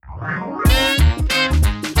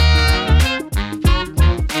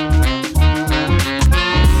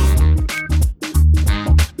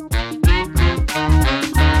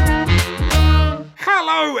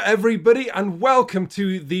everybody, and welcome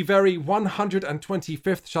to the very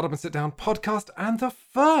 125th Shut Up and Sit Down podcast, and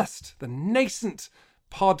the nascent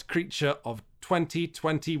pod creature of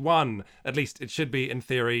 2021. At least it should be, in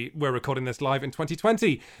theory. We're recording this live in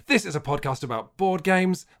 2020. This is a podcast about board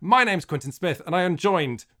games. My name's Quentin Smith, and I am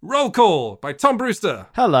joined, roll call, by Tom Brewster.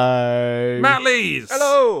 Hello. Matt Lees.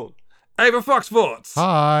 Hello. Ava Foxfort.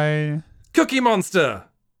 Hi. Cookie Monster.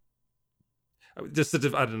 Just sort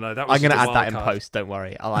of, I don't know. That was I'm going to just a add that in wild card. post. Don't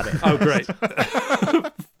worry. I'll add it. Oh, great.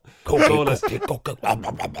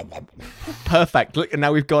 Perfect. Look, and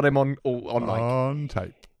now we've got him on mic. On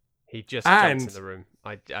tape. He just And jumped in the room.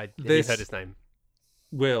 I this- heard his name.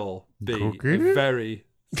 Will be Cookie? a very...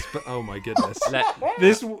 oh, my goodness.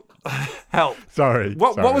 This Help. Sorry.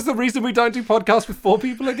 What sorry. was the reason we don't do podcasts with 4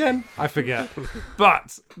 people again? I forget.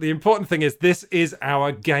 But the important thing is this is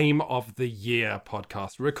our Game of the Year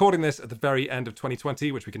podcast. We're recording this at the very end of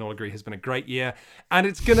 2020, which we can all agree has been a great year. And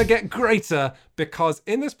it's going to get greater because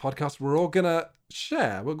in this podcast, we're all going to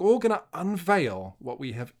share, we're all going to unveil what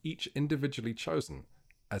we have each individually chosen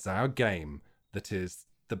as our game that is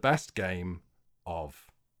the best game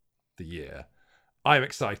of the year. I'm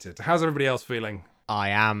excited. How's everybody else feeling? I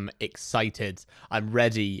am excited. I'm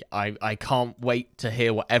ready. I can't wait to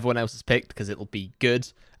hear what everyone else has picked because it'll be good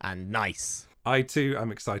and nice. I too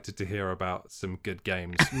am excited to hear about some good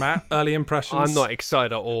games. Matt, early impressions? I'm not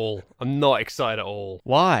excited at all.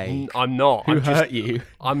 Why? I'm not. Who hurt you?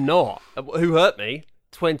 I'm not. Who hurt me?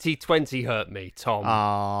 2020 hurt me, Tom.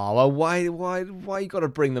 Oh, well, why you got to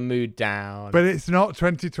bring the mood down? But it's not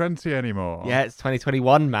 2020 anymore. Yeah, it's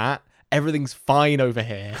 2021, Matt. Everything's fine over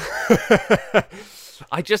here.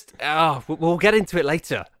 I just... we'll get into it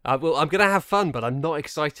later. I'm going to have fun, but I'm not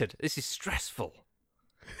excited. This is stressful.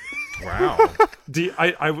 Wow.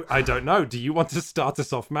 I don't know. Do you want to start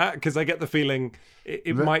us off, Matt? Because I get the feeling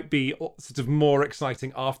it might be sort of more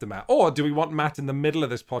exciting after Matt. Or do we want Matt in the middle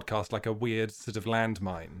of this podcast like a weird sort of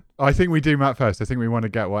landmine? I think we do Matt first. I think we want to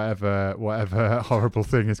get whatever horrible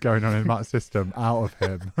thing is going on in Matt's system out of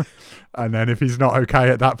him. And then if he's not okay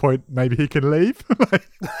at that point, maybe he can leave.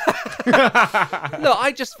 No,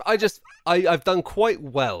 I've done quite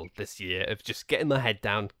well this year of just getting my head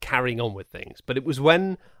down, carrying on with things. But it was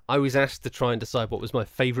when I was asked to try and decide what was my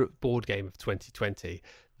favourite board game of 2020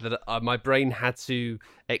 that my brain had to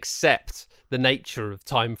accept the nature of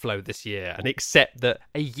time flow this year and accept that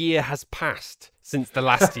a year has passed since the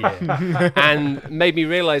last year and made me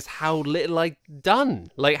realise how little I'd done,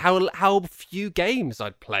 like how few games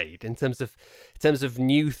I'd played in terms of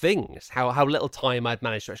new things, how little time I'd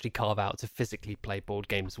managed to actually carve out to physically play board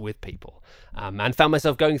games with people, and found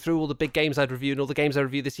myself going through all the big games I'd reviewed and all the games I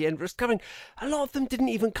reviewed this year and discovering a lot of them didn't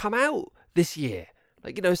even come out this year,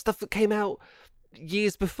 like, you know, stuff that came out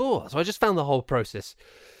years before. So I just found the whole process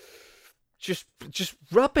just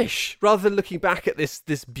rubbish, rather than looking back at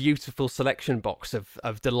this beautiful selection box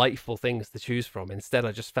of delightful things to choose from. Instead,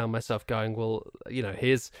 I just found myself going, well, you know,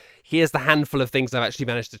 here's the handful of things I've actually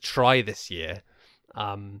managed to try this year.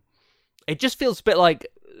 It just feels a bit like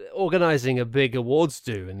organising a big awards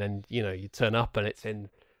do, and then, you know, you turn up and it's in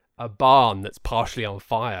a barn that's partially on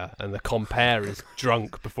fire and the compere is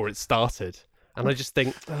drunk before it started. And I just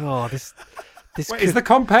think, oh, this Wait, is the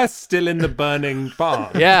compere still in the burning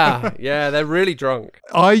barn? yeah, they're really drunk.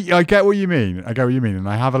 I get what you mean. And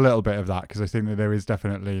I have a little bit of that because I think that there is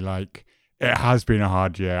definitely, like, it has been a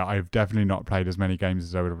hard year. I've definitely not played as many games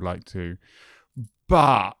as I would have liked to.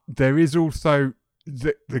 But there is also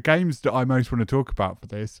the games that I most want to talk about for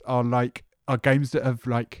this are games that have,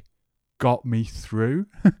 like, got me through.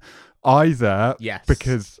 Either Yes.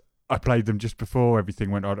 because I played them just before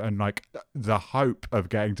everything went on, and, like, the hope of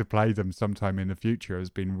getting to play them sometime in the future has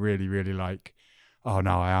been really, really like, oh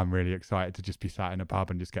no, I am really excited to just be sat in a pub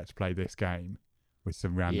and just get to play this game with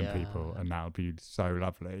some random people, and that would be so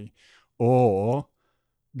lovely. Or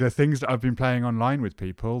the things that I've been playing online with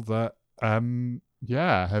people that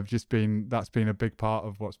have just been, that's been a big part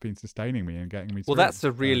of what's been sustaining me and getting me through. Well, that's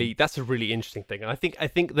a really interesting thing. And I think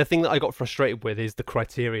the thing that I got frustrated with is the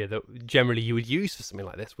criteria that generally you would use for something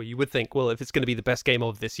like this, where you would think, well, if it's going to be the best game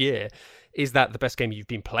of this year, is that the best game you've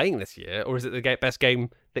been playing this year, or is it the best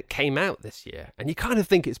game that came out this year? And you kind of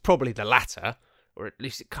think it's probably the latter, or at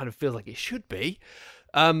least it kind of feels like it should be.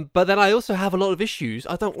 But then I also have a lot of issues.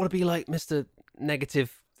 I don't want to be like Mr.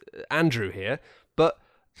 Negative Andrew here, but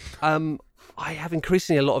I have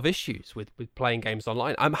increasingly a lot of issues with playing games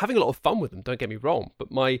online. I'm having a lot of fun with them, don't get me wrong, but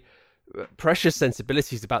my precious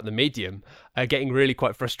sensibilities about the medium are getting really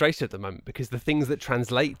quite frustrated at the moment, because the things that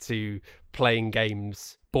translate to playing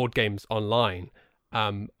games, board games online,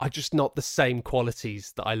 are just not the same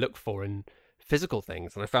qualities that I look for in physical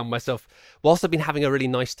things. And I found myself, whilst I've been having a really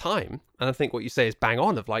nice time, and I think what you say is bang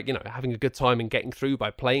on, of like, you know, having a good time and getting through by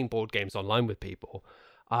playing board games online with people.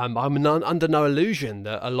 I'm under no illusion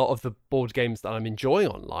that a lot of the board games that I'm enjoying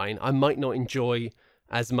online, I might not enjoy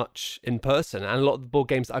as much in person. And a lot of the board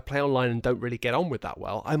games that I play online and don't really get on with that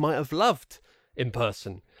well, I might have loved in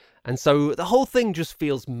person. And so the whole thing just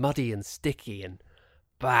feels muddy and sticky and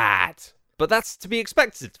bad. But that's to be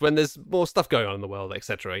expected when there's more stuff going on in the world,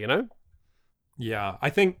 etc., you know? Yeah, I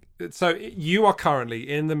think so. You are currently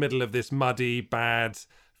in the middle of this muddy, bad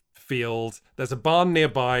field. There's a barn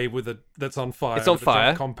nearby that's on fire. It's on with a fire.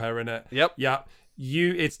 giant compare in it. Yep. Yeah.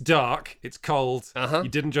 It's dark. It's cold. Uh-huh. You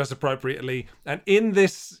didn't dress appropriately. And in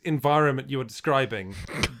this environment you were describing,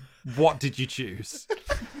 what did you choose?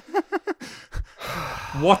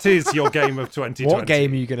 What is your game of 2020? What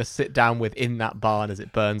game are you going to sit down with in that barn as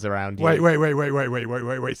it burns around you?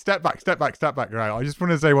 Wait. Step back. Right. I just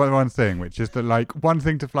want to say one thing, which is that, like, one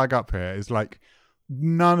thing to flag up here is, like,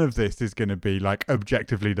 none of this is going to be, like,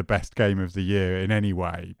 objectively the best game of the year in any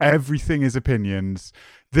way. Everything is opinions.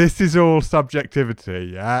 This is all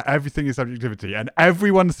subjectivity, yeah? Everything is subjectivity. And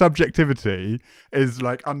everyone's subjectivity is,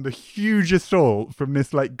 like, under huge assault from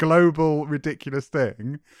this, like, global ridiculous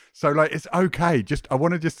thing. So, like, it's okay. I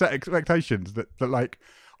want to just set expectations that like,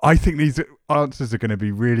 I think these answers are going to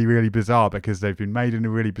be really, really bizarre because they've been made in a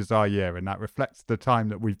really bizarre year, and that reflects the time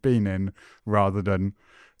that we've been in rather than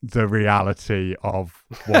the reality of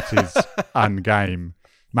what is Endgame.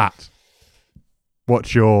 Matt,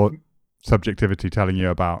 what's your subjectivity telling you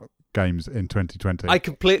about games in 2020? I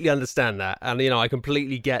completely understand that. And, you know, I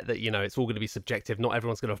completely get that, you know, it's all going to be subjective. Not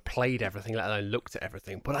everyone's going to have played everything, let alone looked at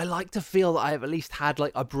everything. But I like to feel that I've at least had,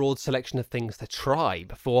 like, a broad selection of things to try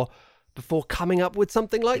before coming up with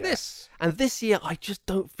something like this. And this year, I just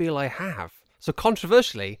don't feel I have. So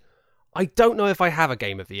controversially, I don't know if I have a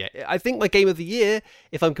game of the year. I think my game of the year,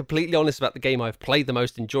 if I'm completely honest about the game I've played the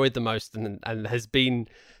most, enjoyed the most, and has been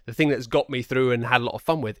the thing that's got me through and had a lot of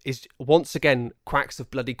fun with, is once again Quacks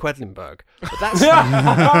of Bloody Quedlinburg. But that's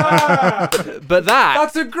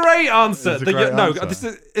That's a great answer. It's a great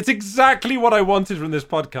answer. It's exactly what I wanted from this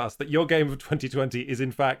podcast, that your game of 2020 is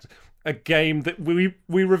in fact a game that we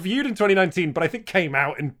reviewed in 2019, but I think came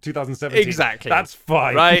out in 2017. Exactly. That's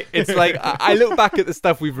fine. Right? It's like, I look back at the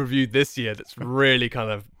stuff we've reviewed this year that's really kind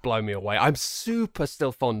of blown me away. I'm super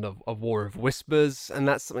still fond of War of Whispers, and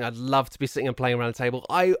that's something I'd love to be sitting and playing around a table.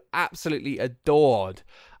 I absolutely adored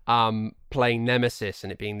playing Nemesis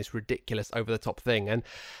and it being this ridiculous over-the-top thing.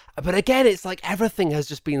 But again, it's like everything has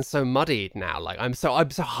just been so muddied now. Like I'm so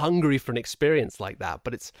hungry for an experience like that.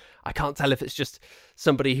 But I can't tell if it's just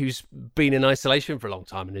somebody who's been in isolation for a long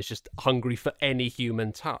time and is just hungry for any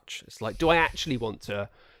human touch. It's like, do I actually want to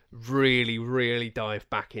really, really dive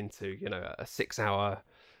back into, you know, a 6-hour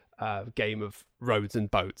game of roads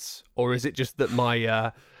and boats, or is it just that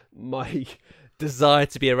my desire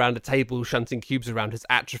to be around a table shunting cubes around has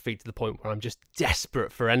atrophied to the point where I'm just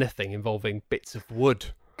desperate for anything involving bits of wood?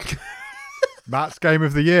 Matt's game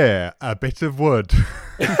of the year, a bit of wood.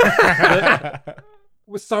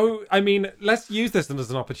 So, I mean, let's use this as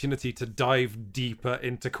an opportunity to dive deeper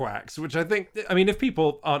into Quacks, which I think, I mean, if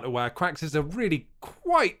people aren't aware, Quacks is a really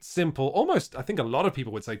quite simple, almost, I think a lot of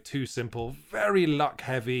people would say too simple, very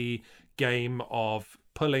luck-heavy game of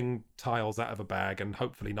pulling tiles out of a bag and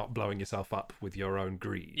hopefully not blowing yourself up with your own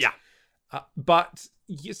greed. Yeah.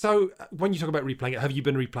 So when you talk about replaying it, have you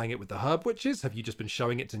been replaying it with the Herb Witches? Have you just been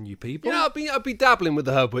showing it to new people? You know, I've been dabbling with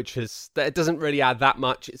the Herb Witches. It doesn't really add that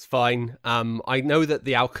much. It's fine. I know that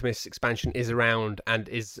the Alchemist expansion is around and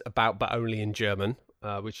is about, but only in German,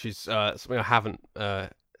 which is something I haven't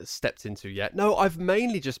stepped into yet. No, I've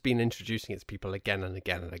mainly just been introducing it to people again and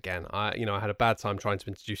again and again. I had a bad time trying to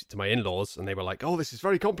introduce it to my in-laws, and they were like, "Oh, this is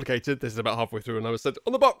very complicated." This is about halfway through, and I was said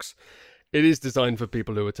on the box, it is designed for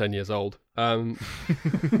people who are 10 years old.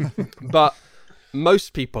 But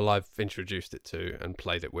most people I've introduced it to and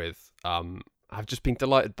played it with have just been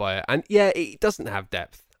delighted by it. And yeah, it doesn't have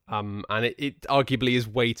depth, and it arguably is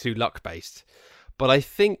way too luck-based. But I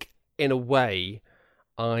think, in a way,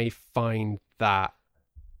 I find that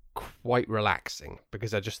quite relaxing,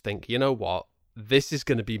 because I just think, you know what, this is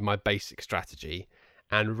going to be my basic strategy,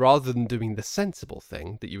 and rather than doing the sensible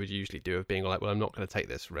thing that you would usually do of being like, well, I'm not going to take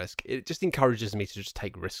this risk, it just encourages me to just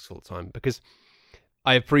take risks all the time, because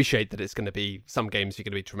I appreciate that it's going to be, some games you're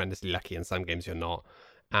going to be tremendously lucky and some games you're not,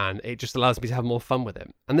 and it just allows me to have more fun with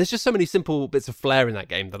it. And there's just so many simple bits of flair in that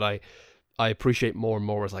game that I appreciate more and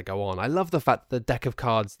more as I go on. I love the fact that the deck of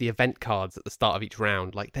cards, the event cards at the start of each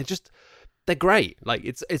round, like, they're just they're great. Like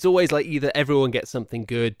it's always like either everyone gets something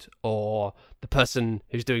good, or the person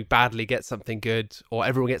who's doing badly gets something good, or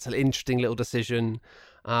everyone gets an interesting little decision.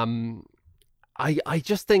 I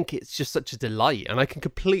just think it's just such a delight, and I can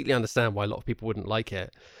completely understand why a lot of people wouldn't like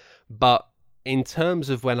it. But in terms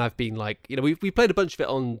of when I've been like, we played a bunch of it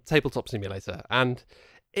on Tabletop Simulator, and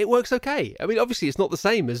it works okay. I mean, obviously it's not the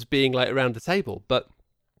same as being like around the table, but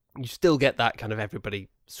you still get that kind of everybody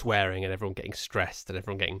swearing and everyone getting stressed and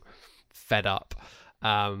everyone getting fed up.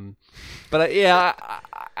 But I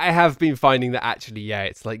have been finding that actually,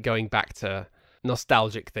 it's like going back to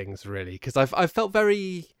nostalgic things really, because I've felt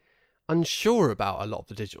very unsure about a lot of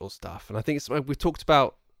the digital stuff, and I think it's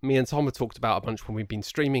me and Tom have talked about a bunch when we've been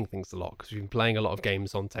streaming things a lot, because we've been playing a lot of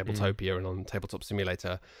games on Tabletopia and on Tabletop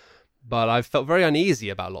Simulator, but I've felt very uneasy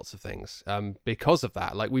about lots of things because of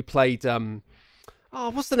that. Like we played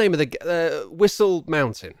what's the name of the Whistle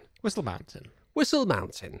Mountain,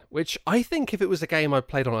 which I think if it was a game I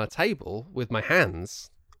played on a table with my hands,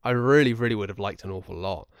 I really, really would have liked an awful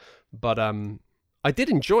lot. But I did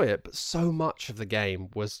enjoy it, but so much of the game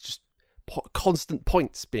was just constant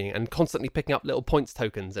points and constantly picking up little points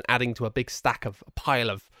tokens and adding to a big stack of a pile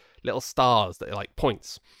of little stars that are like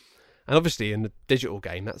points. And obviously in the digital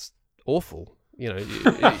game, that's awful. You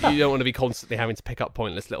don't want to be constantly having to pick up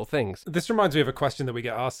pointless little things. This reminds me of a question that we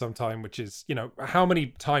get asked sometime, which is, how many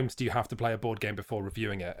times do you have to play a board game before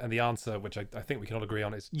reviewing it? And the answer, which I think we can all agree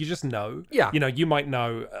on, is you just know. Yeah. You might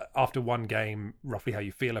know after one game roughly how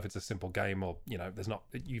you feel if it's a simple game, or,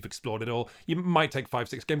 you've explored it all. You might take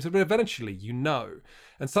 5-6 games, but eventually you know.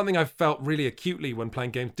 And something I've felt really acutely when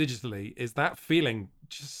playing games digitally is that feeling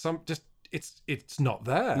it's not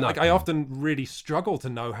there. No. Like I often really struggle to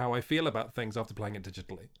know how I feel about things after playing it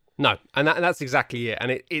digitally. No, and that's exactly it.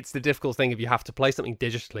 And it's the difficult thing. If you have to play something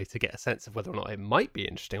digitally to get a sense of whether or not it might be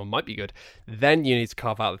interesting or might be good, then you need to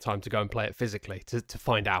carve out the time to go and play it physically to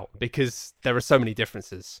find out, because there are so many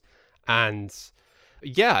differences. And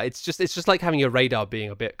it's just like having your radar being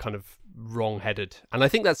a bit kind of wrong-headed. And I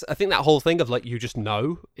think that whole thing of like you just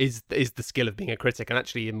know is the skill of being a critic. And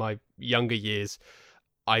actually in my younger years,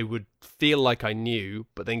 I would feel like I knew,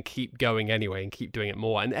 but then keep going anyway and keep doing it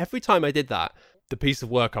more. And every time I did that, the piece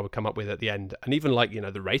of work I would come up with at the end, and even like,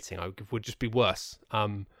 the rating, would just be worse.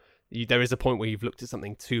 There is a point where you've looked at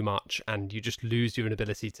something too much and you just lose your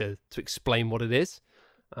ability to explain what it is.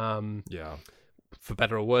 For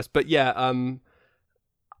better or worse. But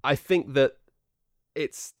I think that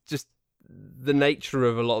it's just the nature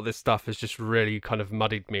of a lot of this stuff has just really kind of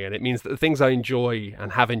muddied me. And it means that the things I enjoy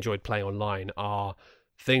and have enjoyed playing online are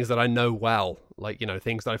things that I know well, like,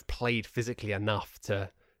 things that I've played physically enough to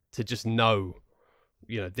just know,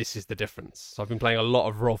 this is the difference. So I've been playing a lot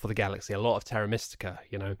of Roll for the Galaxy, a lot of Terra Mystica,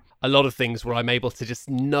 a lot of things where I'm able to just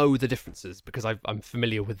know the differences because I'm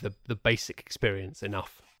familiar with the basic experience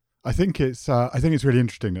enough. I think it's really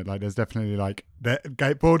interesting that there's definitely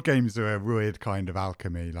board games are a weird kind of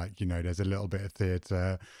alchemy. There's a little bit of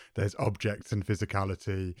theatre, there's objects and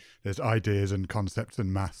physicality, there's ideas and concepts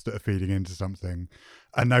and maths that are feeding into something,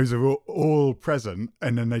 and those are all present,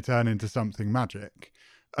 and then they turn into something magic.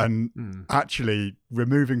 And actually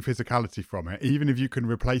removing physicality from it, even if you can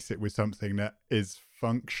replace it with something that is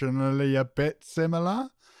functionally a bit similar,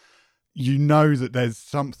 that there's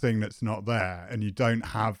something that's not there, and you don't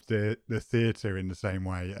have the theatre in the same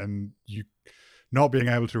way, and you not being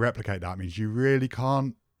able to replicate that means you really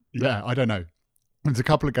can't. I don't know. There's a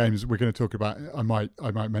couple of games we're going to talk about, I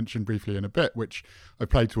might mention briefly in a bit, which I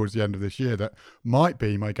played towards the end of this year, that might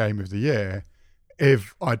be my game of the year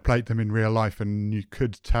if I'd played them in real life and you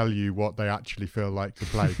could tell you what they actually feel like to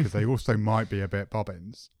play, because they also might be a bit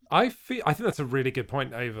bobbins. I think that's a really good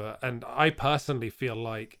point, Ava, and I personally feel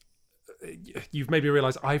like you've made me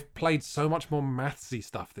realize I've played so much more mathsy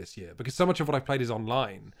stuff this year, because so much of what I've played is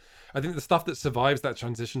online. I think the stuff that survives that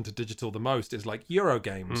transition to digital the most is like Euro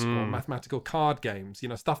games or mathematical card games,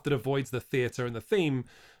 stuff that avoids the theatre and the theme,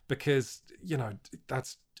 because,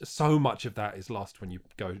 that's so much of that is lost when you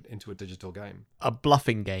go into a digital game. A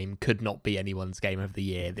bluffing game could not be anyone's game of the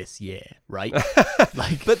year this year, right?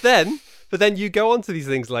 But then you go on to these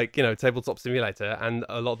things like, Tabletop Simulator, and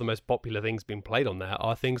a lot of the most popular things being played on there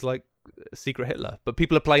are things like Secret Hitler. But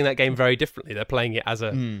people are playing that game very differently. They're playing it as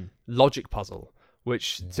a logic puzzle,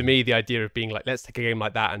 which to me, the idea of being like, let's take a game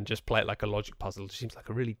like that and just play it like a logic puzzle just seems like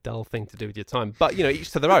a really dull thing to do with your time. But, each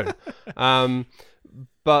to their own.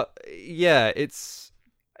 But yeah,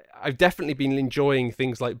 I've definitely been enjoying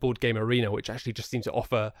things like Board Game Arena, which actually just seem to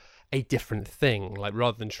offer a different thing. Like,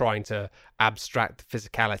 rather than trying to abstract the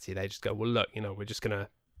physicality, they just go, well, look, we're just going to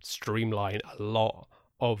streamline a lot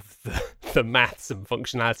of the maths and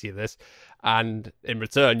functionality of this, and in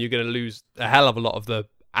return you're going to lose a hell of a lot of the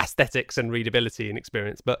aesthetics and readability and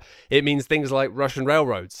experience. But it means things like Russian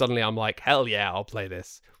Railroad. Suddenly I'm like, hell yeah, I'll play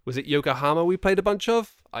this. Was it Yokohama we played a bunch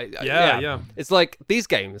of? Yeah. It's like these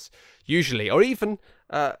games usually, or even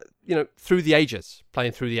Through the Ages,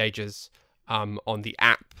 playing Through the Ages on the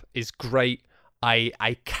app is great.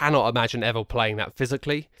 I cannot imagine ever playing that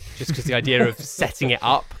physically, just because the idea of setting it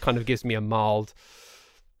up kind of gives me a mild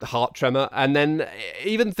heart tremor. And then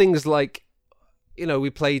even things like, we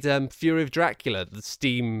played Fury of Dracula, the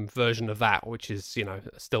Steam version of that, which is,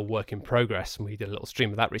 still work in progress, and we did a little stream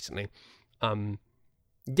of that recently. Kind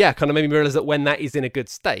of made me realize that when that is in a good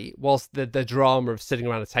state, whilst the drama of sitting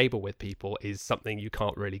around a table with people is something you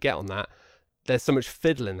can't really get on that, there's so much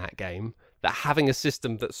fiddle in that game that having a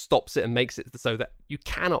system that stops it and makes it so that you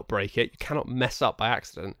cannot break it, you cannot mess up by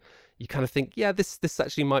accident, you kind of think, yeah, this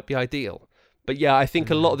actually might be ideal. But yeah, I think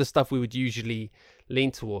a lot of the stuff we would usually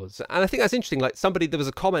lean towards, and I think that's interesting. Like there was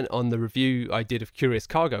a comment on the review I did of Curious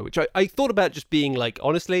Cargo, which I thought about just being like,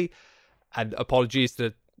 honestly, and apologies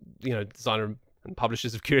to designer and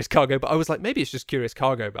publishers of Curious Cargo, but I was like, maybe it's just Curious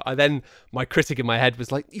Cargo. But my critic in my head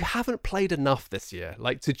was like, you haven't played enough this year,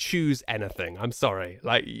 like, to choose anything. I'm sorry,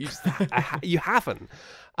 like, you haven't.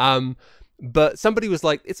 But somebody was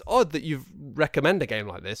like, it's odd that you recommend a game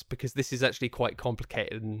like this, because this is actually quite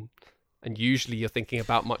complicated, and usually you're thinking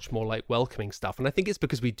about much more like welcoming stuff. And I think it's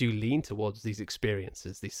because we do lean towards these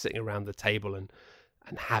experiences, these sitting around the table and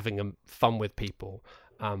having fun with people.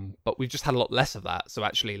 But we've just had a lot less of that. So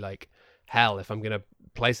actually, like, hell, if I'm going to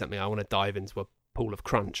play something, I want to dive into a pool of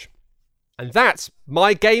crunch. And that's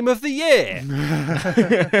my game of the year.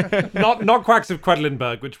 not Quacks of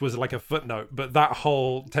Quedlinburg, which was like a footnote, but that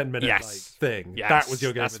whole 10-minute thing. Yes, that was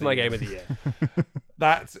your game. That's of the my year. game of the year.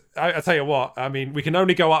 I tell you what, I mean, we can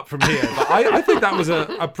only go up from here. But I think that was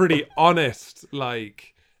a pretty honest,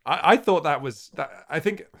 like, I thought that was that. I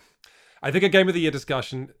think a game of the year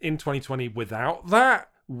discussion in 2020 without that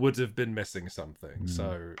would have been missing something.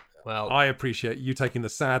 So. Well, I appreciate you taking the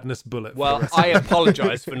sadness bullet. Well, I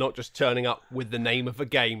apologise for not just turning up with the name of a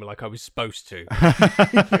game like I was supposed to.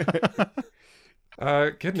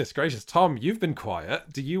 Goodness gracious. Tom, you've been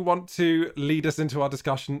quiet. Do you want to lead us into our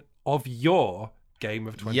discussion of your game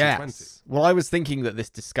of 2020? Yes. Well, I was thinking that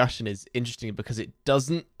this discussion is interesting because it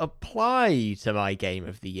doesn't apply to my game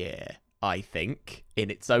of the year, I think,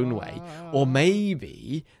 in its own way. Or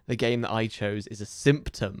maybe the game that I chose is a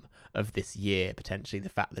symptom of this year, potentially, the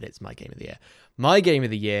fact that it's my game of the year. My game of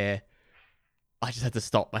the year, I just had to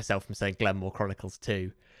stop myself from saying Glenmore Chronicles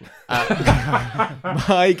 2.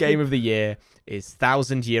 My game of the year is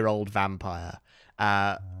 1000-Year-Old Vampire.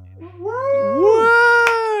 Whoa!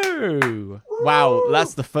 Wow,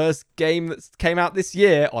 that's the first game that came out this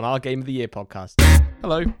year on our Game of the Year podcast.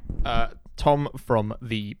 Hello, Tom from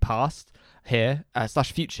the past here, /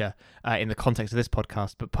 future, in the context of this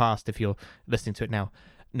podcast, but past if you're listening to it now.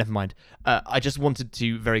 Never mind. I just wanted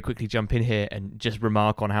to very quickly jump in here and just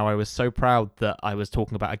remark on how I was so proud that I was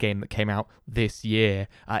talking about a game that came out this year.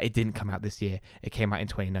 It didn't come out this year. It came out in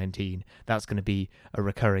 2019. That's going to be a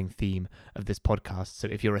recurring theme of this podcast. So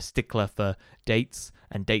if you're a stickler for dates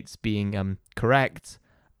and dates being correct,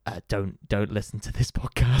 don't listen to this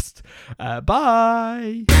podcast.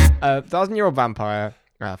 Bye. 1000-Year-Old Vampire,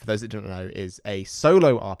 for those that don't know, is a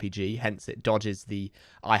solo RPG, hence it dodges the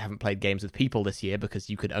I haven't played games with people this year because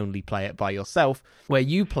you could only play it by yourself, where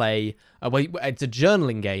you play, it's a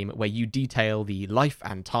journaling game where you detail the life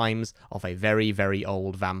and times of a very, very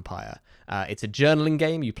old vampire. It's a journaling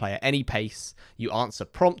game. You play at any pace. You answer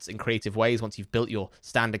prompts in creative ways. Once you've built your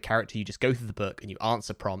standard character, you just go through the book and you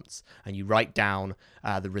answer prompts and you write down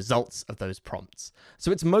the results of those prompts.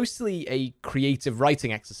 So it's mostly a creative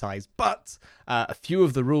writing exercise, but a few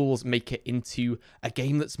of the rules make it into a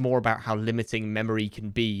game that's more about how limiting memory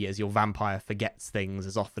can be as your vampire forgets things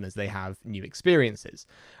as often as they have new experiences.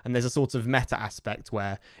 And there's a sort of meta aspect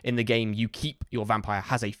where in the game your vampire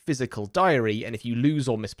has a physical diary, and if you lose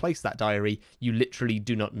or misplace that diary, you literally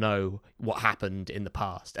do not know what happened in the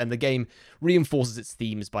past. And the game reinforces its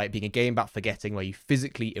themes by it being a game about forgetting, where you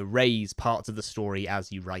physically erase parts of the story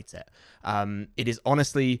as you write it. It is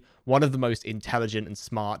honestly one of the most intelligent and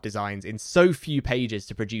smart designs in so few pages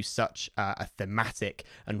to produce such a thematic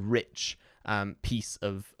and rich piece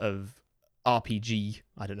of RPG.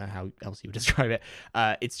 I don't know how else you would describe it.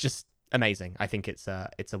 It's just amazing. I think it's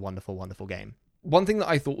a wonderful, wonderful game. One thing that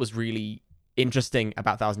I thought was really interesting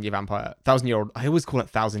about 1000-Year-Old, I always call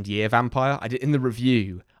it 1000-Year Vampire. I did in the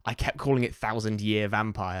review, I kept calling it 1000-Year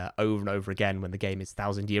Vampire over and over again when the game is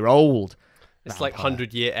 1000-Year-Old. It's like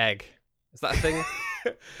 100-Year Egg. Is that a thing?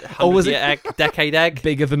 Or was 100-year it egg, decade egg?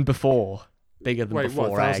 bigger than before? Bigger than Wait,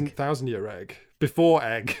 before what? egg. Thousand-year egg before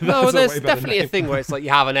egg? No, That's a there's way better definitely a name. thing where it's like you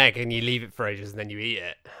have an egg and you leave it for ages and then you eat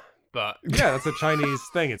it. But Yeah, that's a Chinese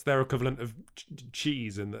thing. It's their equivalent of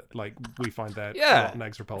cheese, in that, like, we find their Yeah. rotten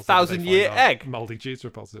eggs repulsive. but they 1,000-year find our egg. moldy cheese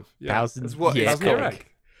repulsive. Yeah, Thousand That's what year it's thousand-year called. egg.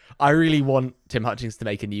 I really want Tim Hutchings to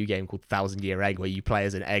make a new game called 1,000-Year Egg, where you play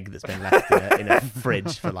as an egg that's been left in a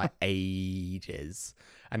fridge for like ages,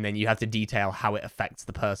 and then you have to detail how it affects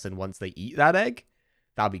the person once they eat that egg.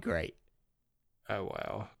 That'd be great. Oh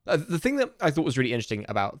wow. The thing that I thought was really interesting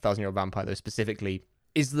about 1,000-Year-Old Vampire, though, specifically,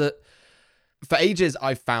 is that for ages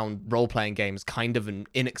I've found role-playing games kind of an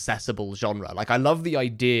inaccessible genre. Like, I love the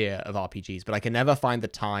idea of RPGs, but I can never find the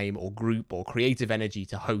time or group or creative energy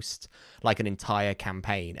to host like an entire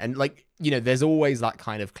campaign. And like, you know, there's always that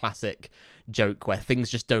kind of classic joke where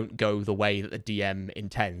things just don't go the way that the DM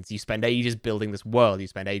intends. You spend ages building this world, you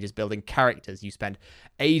spend ages building characters, you spend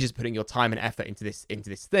ages putting your time and effort into this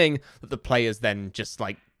thing that the players then just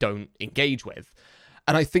like don't engage with.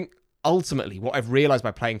 And I think ultimately what I've realized by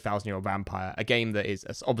playing 1,000-Year-Old Vampire, a game that is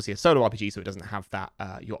obviously a solo RPG, so it doesn't have that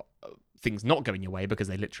your things not going your way because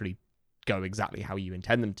they literally go exactly how you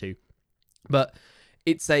intend them to, but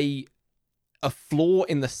it's a flaw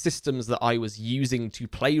in the systems that I was using to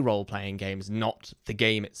play role-playing games, not the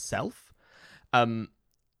game itself.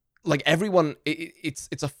 Like everyone,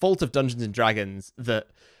 it's a fault of Dungeons and Dragons that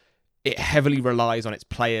it heavily relies on its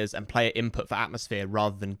players and player input for atmosphere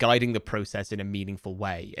rather than guiding the process in a meaningful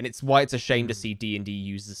way. And it's why it's a shame to see D&D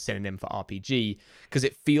used as a synonym for RPG, because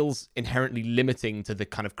it feels inherently limiting to the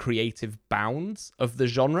kind of creative bounds of the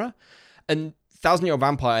genre. And 1,000-Year-Old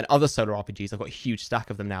Vampire and other solo RPGs, I've got a huge stack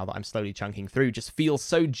of them now that I'm slowly chunking through, just feel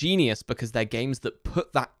so genius because they're games that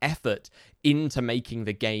put that effort into making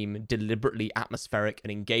the game deliberately atmospheric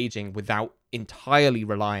and engaging without entirely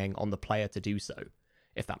relying on the player to do so,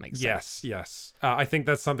 if that makes sense. Yes. I think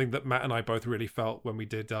that's something that Matt and I both really felt when we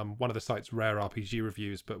did one of the site's rare RPG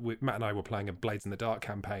reviews. But Matt and I were playing a Blades in the Dark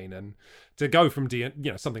campaign, and to go from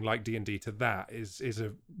something like D&D to that is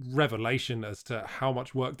a revelation as to how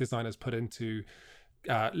much work designers put into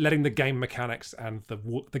letting the game mechanics and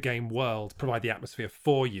the game world provide the atmosphere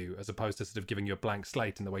for you, as opposed to sort of giving you a blank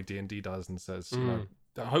slate in the way D&D does and says, you know,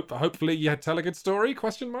 hopefully you tell a good story? ?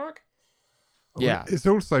 Yeah. It's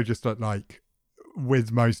also just that, like,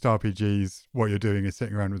 with most RPGs, what you're doing is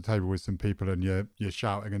sitting around the table with some people and you're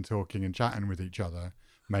shouting and talking and chatting with each other,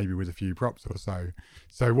 maybe with a few props or so.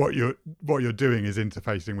 So what you're doing is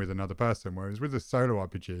interfacing with another person. Whereas with a solo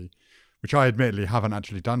RPG, which I admittedly haven't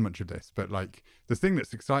actually done much of this, but like the thing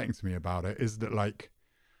that's exciting to me about it is that like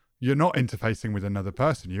you're not interfacing with another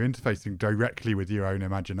person. You're interfacing directly with your own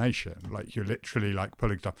imagination. Like you're literally like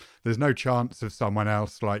pulling stuff. There's no chance of someone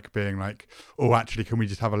else like being like, oh, actually, can we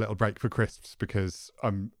just have a little break for crisps because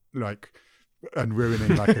I'm like, and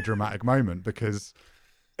ruining like a dramatic moment because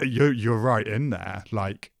you're right in there.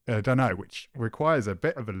 Like, I don't know, which requires a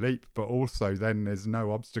bit of a leap, but also then there's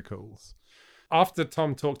no obstacles. After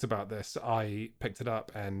Tom talked about this, I picked it up,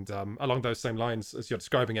 and along those same lines as you're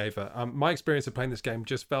describing, Ava, my experience of playing this game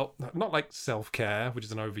just felt not like self-care, which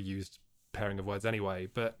is an overused pairing of words anyway,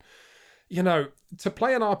 but, you know, to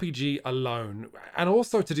play an RPG alone, and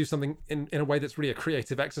also to do something in a way that's really a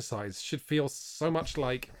creative exercise, should feel so much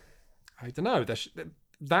like, I don't know,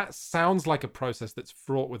 that sounds like a process that's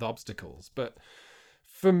fraught with obstacles, but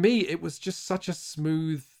for me, it was just such a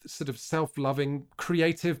smooth, sort of self-loving,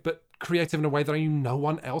 creative in a way that I knew no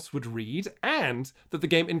one else would read, and that the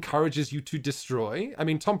game encourages you to destroy. I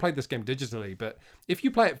mean, Tom played this game digitally, but if you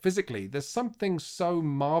play it physically, there's something so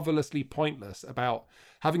marvelously pointless about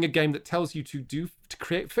having a game that tells you to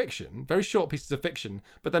create fiction, very short pieces of fiction,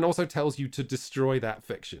 but then also tells you to destroy that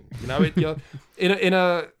fiction. You know,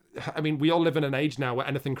 you're I mean, we all live in an age now where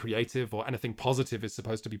anything creative or anything positive is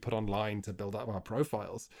supposed to be put online to build up our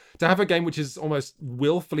profiles. To have a game which is almost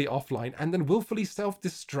willfully offline and then willfully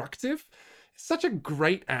self-destructive is such a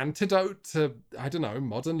great antidote to, I don't know,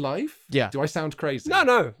 modern life. Yeah. Do I sound crazy?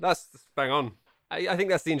 No, that's bang on. I think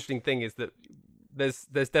that's the interesting thing is that there's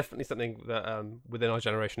definitely something that within our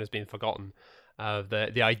generation has been forgotten.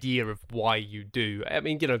 The idea of why you do. I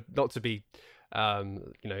mean, you know, not to be,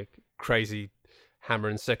 crazy hammer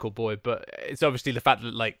and sickle boy, but it's obviously the fact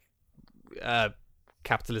that like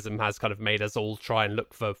capitalism has kind of made us all try and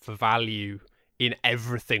look for value in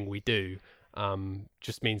everything we do.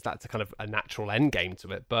 Just means that's a kind of a natural end game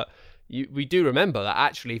to it. But we do remember that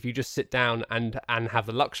actually if you just sit down and have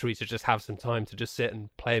the luxury to just have some time to just sit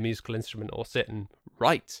and play a musical instrument or sit and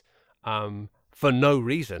write for no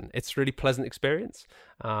reason, it's a really pleasant experience.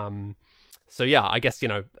 So yeah, I guess,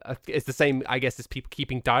 it's the same, I guess, as people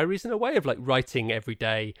keeping diaries in a way of like writing every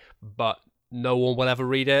day, but no one will ever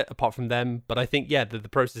read it apart from them. But I think, yeah, the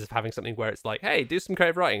process of having something where it's like, hey, do some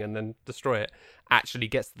creative writing and then destroy it actually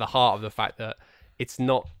gets to the heart of the fact that it's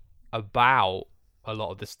not about a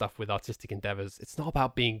lot of this stuff with artistic endeavors. It's not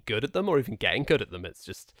about being good at them or even getting good at them. It's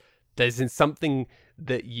just there's something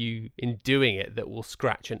that you, in doing it, that will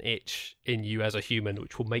scratch an itch in you as a human,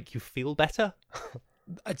 which will make you feel better.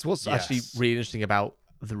 It's what's Yes. actually really interesting about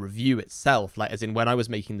the review itself, like as in when I was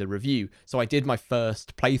making the review. So I did my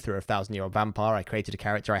first playthrough of 1000-Year-Old Vampire. I created a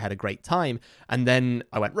character, I had a great time, and then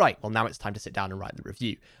I went, right, well, now it's time to sit down and write the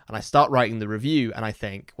review. And I start writing the review and I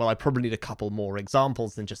think, well, I probably need a couple more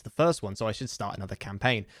examples than just the first one, so I should start another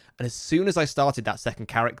campaign. And as soon as I started that second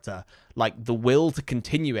character, like the will to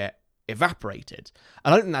continue it evaporated.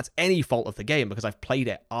 And I don't think that's any fault of the game, because I've played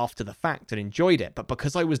it after the fact and enjoyed it, but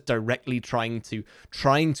because I was directly trying to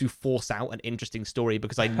force out an interesting story,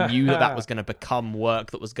 because I knew that was going to become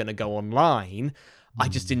work that was going to go online, I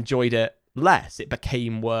just enjoyed it less. It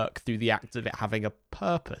became work through the act of it having a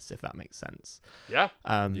purpose, if that makes sense. Yeah.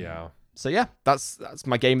 Yeah. So yeah, that's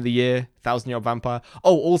my game of the year, 1000-Year-Old Vampire.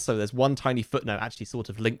 Oh, also, there's one tiny footnote actually sort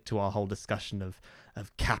of linked to our whole discussion of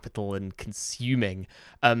capital and consuming.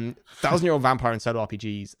 1000-Year-Old Vampire and solo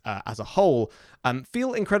RPGs as a whole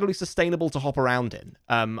feel incredibly sustainable to hop around in.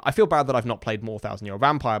 I feel bad that I've not played more 1000-Year-Old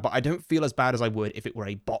Vampire, but I don't feel as bad as I would if it were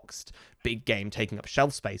a boxed big game taking up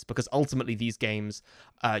shelf space, because ultimately these games,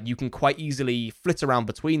 you can quite easily flit around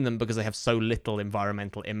between them because they have so little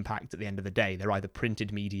environmental impact at the end of the day. They're either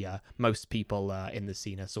printed media, most people in the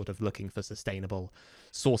scene are sort of looking for sustainable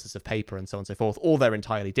sources of paper and so on and so forth, or they're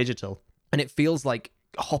entirely digital. And it feels like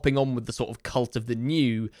hopping on with the sort of cult of the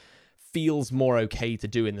new feels more okay to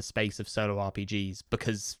do in the space of solo RPGs,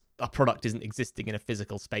 because a product isn't existing in a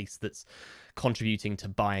physical space that's contributing to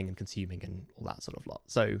buying and consuming and all that sort of lot.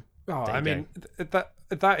 So I mean,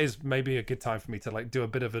 that is maybe a good time for me to like do a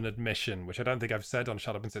bit of an admission, which I don't think I've said on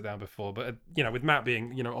Shut Up and Sit Down before. But with Matt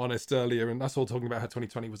being honest earlier, and us all talking about how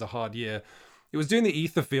 2020 was a hard year, it was doing the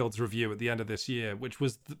Etherfields review at the end of this year, which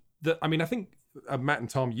was I think Matt and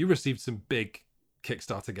Tom, you received some big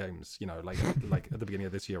Kickstarter games, like at the beginning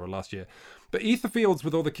of this year or last year. But Etherfields,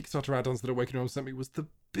 with all the Kickstarter add-ons that Awakening Realms sent me, was the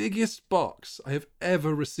biggest box I have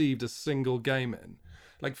ever received a single game in.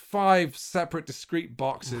 Like 5 separate discrete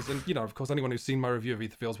boxes. And, of course, anyone who's seen my review of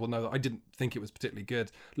Etherfields will know that I didn't think it was particularly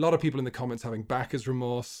good. A lot of people in the comments having backers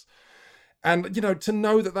remorse. And, to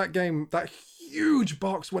know that game, that huge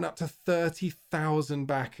box went up to 30,000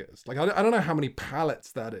 backers. Like, I don't know how many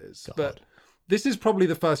pallets that is. God. But this is probably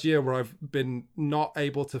the first year where I've been not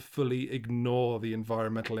able to fully ignore the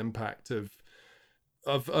environmental impact of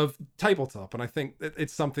tabletop, and I think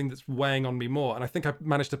it's something that's weighing on me more. And I think I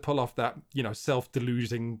managed to pull off that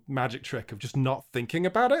self-deluding magic trick of just not thinking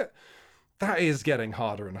about it. That is getting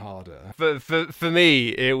harder and harder. For me,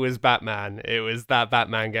 it was Batman. It was that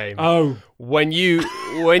Batman game. Oh, When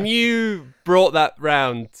you brought that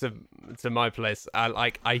round to my place,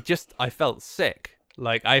 I felt sick.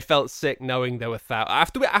 Like, I felt sick knowing there were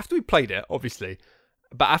after we played it, obviously,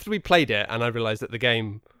 but after we played it and I realized that the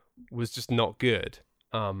game was just not good.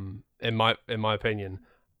 In my opinion,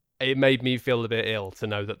 it made me feel a bit ill to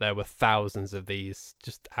know that there were thousands of these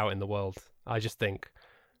just out in the world. I just think,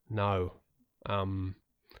 no.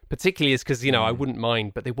 Particularly is because, I wouldn't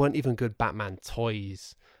mind, but they weren't even good Batman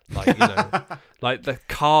toys. Like, like the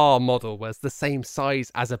car model was the same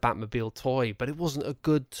size as a Batmobile toy, but it wasn't a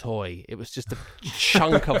good toy. It was just a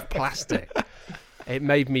chunk of plastic. It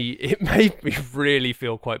made me really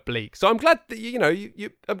feel quite bleak. So I'm glad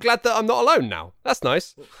that I'm glad that I'm not alone now. That's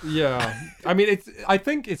nice. yeah. I mean, I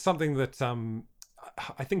think it's something that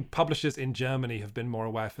I think publishers in Germany have been more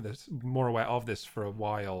aware of this for a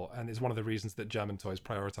while, and it's one of the reasons that German toys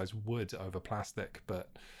prioritize wood over plastic. But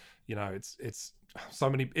it's so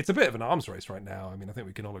many. It's a bit of an arms race right now. I mean, I think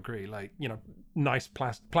we can all agree. Like, nice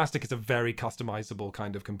plastic is a very customizable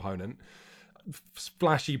kind of component.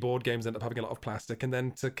 Flashy board games end up having a lot of plastic, and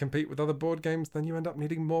then to compete with other board games, then you end up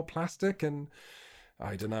needing more plastic. And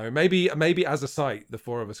I don't know, maybe as a site, the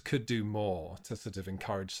four of us could do more to sort of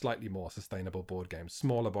encourage slightly more sustainable board games,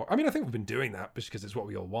 smaller box. I mean, I think we've been doing that because it's what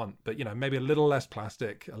we all want, but maybe a little less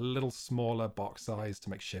plastic, a little smaller box size to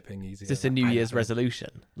make shipping easier. is this a New Year's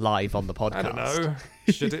resolution live on the podcast? I don't know.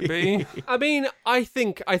 Should it be? I mean, I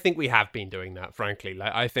think we have been doing that, frankly.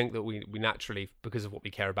 Like, I think that we naturally, because of what we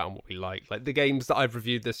care about and what we like the games that I've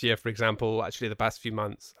reviewed this year, for example, actually the past few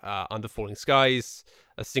months, Under Falling Skies,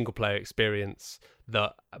 a single player experience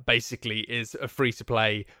that basically is a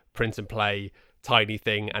free-to-play, print-and-play tiny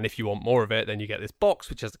thing, and if you want more of it, then you get this box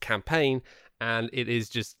which has a campaign, and it is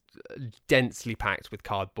just densely packed with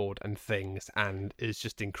cardboard and things, and is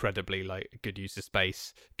just incredibly like good use of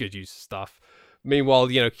space, good use of stuff. Meanwhile,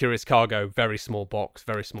 Curious Cargo, very small box,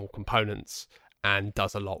 very small components, and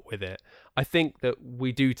does a lot with it. I think that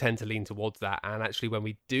we do tend to lean towards that, and actually when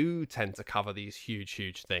we do tend to cover these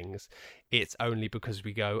huge things, it's only because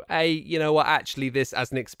we go, hey, you know what, actually this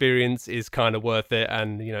as an experience is kind of worth it,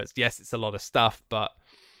 and it's a lot of stuff, but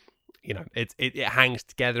it hangs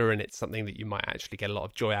together, and it's something that you might actually get a lot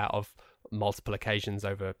of joy out of multiple occasions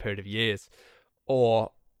over a period of years, or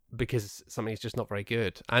because something is just not very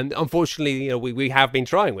good. And unfortunately, we have been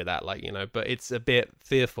trying with that, but it's a bit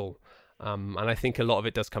fearful. And I think a lot of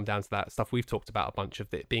it does come down to that stuff we've talked about a bunch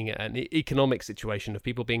of it being an economic situation of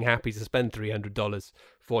people being happy to spend $300,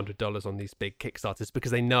 $400 on these big Kickstarters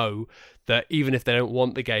because they know that even if they don't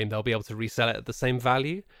want the game, they'll be able to resell it at the same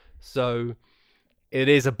value. So it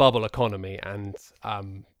is a bubble economy, and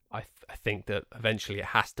I think that eventually it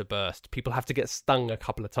has to burst. People have to get stung a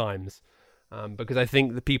couple of times. Because I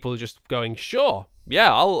think the people are just going, sure,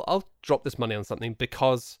 yeah, I'll drop this money on something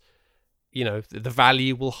because, the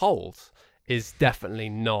value will hold, is definitely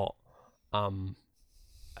not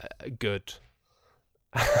good.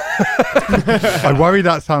 I worry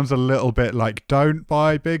that sounds a little bit like, don't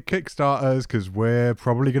buy big Kickstarters because we're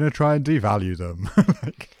probably going to try and devalue them.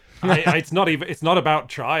 It's not about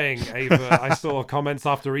trying, Ava. I saw comments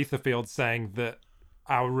after Etherfield saying that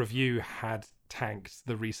our review had tanked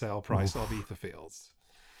the resale price of Etherfields.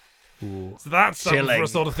 Ooh. So that's something for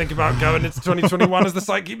us all to think about going into 2021 as the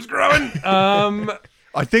site keeps growing.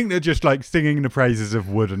 I think they're just like singing the praises of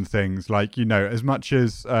wood and things, like, as much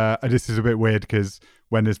as this is a bit weird because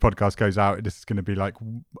when this podcast goes out, this is going to be like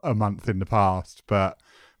a month in the past, but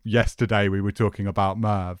yesterday we were talking about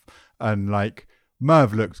Merv, and like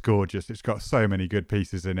Merv looks gorgeous. It's got so many good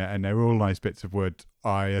pieces in it, and they're all nice bits of wood.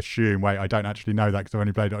 I assume. Wait, I don't actually know that because I've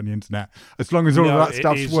only played it on the internet. As long as all of that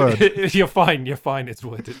stuff's wood, you're fine. You're fine. It's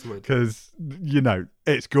wood. It's wood. Because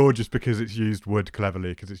it's gorgeous because it's used wood cleverly,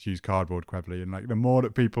 because it's used cardboard cleverly, and like the more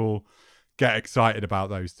that people get excited about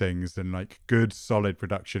those things and like good solid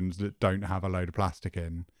productions that don't have a load of plastic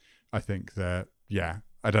in, I think that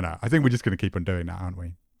I don't know. I think we're just going to keep on doing that, aren't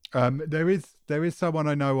we? There is someone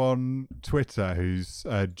I know on Twitter who's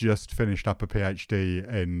just finished up a PhD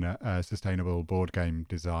in sustainable board game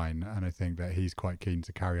design, and I think that he's quite keen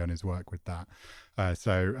to carry on his work with that.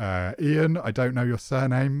 So Ian, I don't know your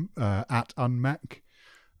surname, at Unmech,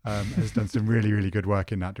 has done some really good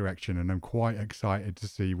work in that direction, and I'm quite excited to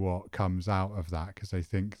see what comes out of that, because I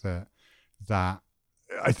think that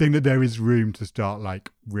there is room to start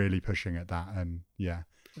like really pushing at that, and yeah.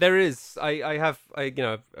 There is. I have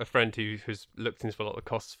a friend who's looked into a lot of the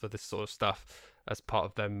costs for this sort of stuff as part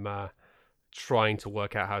of them trying to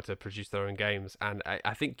work out how to produce their own games, and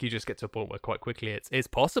I think you just get to a point where quite quickly it's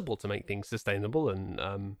possible to make things sustainable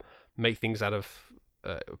and make things out of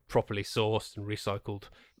properly sourced and recycled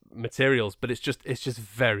materials, but it's just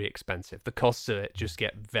very expensive. The costs of it just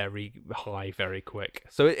get very high very quick,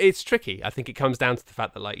 so it's tricky. I think it comes down to the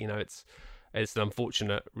fact that it's an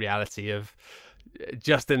unfortunate reality of,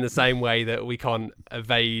 just in the same way that we can't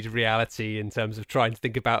evade reality in terms of trying to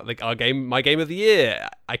think about like my game of the year.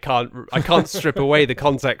 I can't strip away the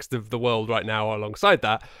context of the world right now alongside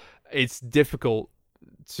that. It's difficult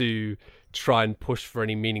to try and push for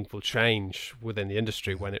any meaningful change within the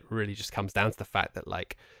industry when it really just comes down to the fact that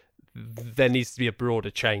like there needs to be a broader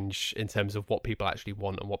change in terms of what people actually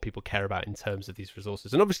want and what people care about in terms of these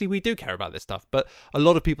resources. And obviously we do care about this stuff, but a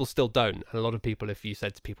lot of people still don't. And a lot of people, if you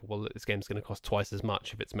said to people, well, this game's going to cost twice as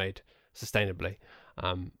much if it's made sustainably,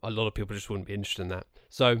 a lot of people just wouldn't be interested in that.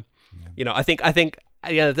 So, I think at the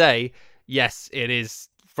end of the day, yes, it is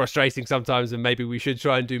frustrating sometimes, and maybe we should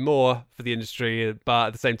try and do more for the industry, but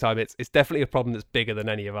at the same time, it's definitely a problem that's bigger than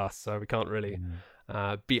any of us, so we can't really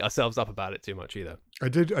beat ourselves up about it too much either. I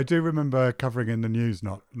do remember covering in the news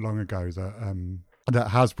not long ago that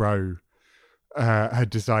Hasbro had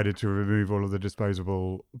decided to remove all of the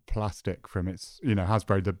disposable plastic from its,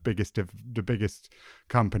 Hasbro, the biggest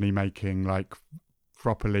company making like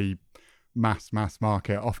properly mass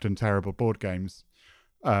market, often terrible board games,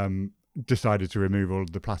 decided to remove all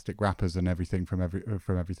of the plastic wrappers and everything from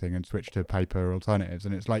everything and switch to paper alternatives.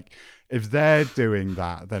 And it's like, if they're doing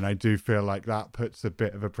that, then I do feel like that puts a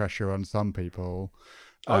bit of a pressure on some people.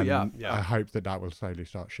 Yeah. I hope that will slowly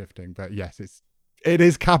start shifting. But yes, it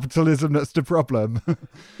is capitalism that's the problem.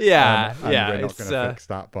 Yeah, and we're not going to fix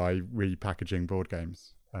that by repackaging board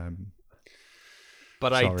games.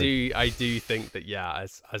 But I do think that,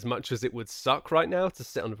 as much as it would suck right now to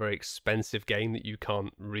sit on a very expensive game that you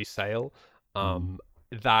can't resale,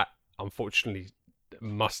 that unfortunately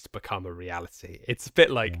must become a reality. It's a bit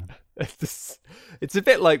like it's a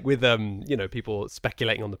bit like with people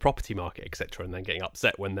speculating on the property market, etc., and then getting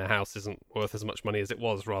upset when their house isn't worth as much money as it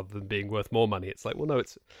was, rather than being worth more money. It's like, well, no,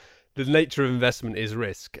 it's the nature of investment is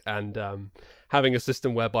risk, and having a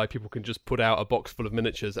system whereby people can just put out a box full of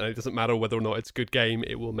miniatures and it doesn't matter whether or not it's a good game,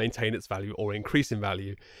 it will maintain its value or increase in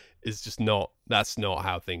value, is just that's not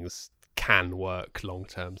how things can work long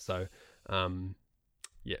term. So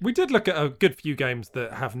we did look at a good few games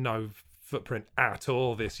that have no footprint at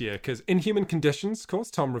all this year, because Inhuman Conditions, of course,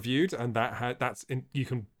 Tom reviewed, and you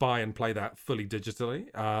can buy and play that fully digitally.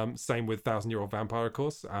 Same with 1,000-Year-Old Vampire, of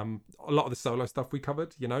course. A lot of the solo stuff we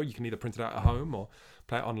covered, you can either print it out at home or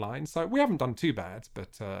play it online. So we haven't done too bad,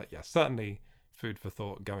 but certainly food for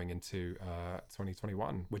thought going into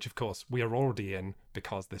 2021, which of course we are already in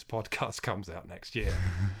because this podcast comes out next year.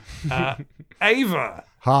 Ava,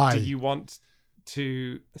 hi. Do you want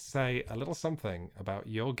to say a little something about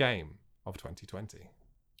your game of 2020?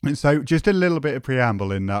 And so just a little bit of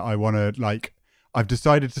preamble in that I want to, I've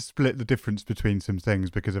decided to split the difference between some things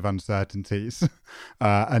because of uncertainties.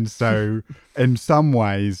 And so in some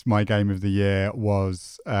ways, my game of the year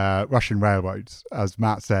was Russian Railroads. As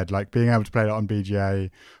Matt said, being able to play it on BGA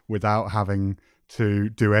without having to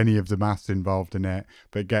do any of the maths involved in it,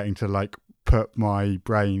 but getting to put my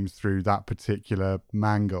brains through that particular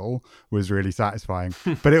mangle was really satisfying.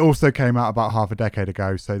 But it also came out about half a decade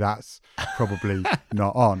ago, so that's probably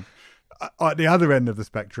not on. At the other end of the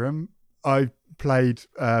spectrum, I played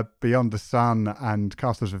Beyond the Sun and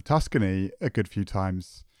Castles of Tuscany a good few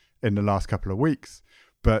times in the last couple of weeks,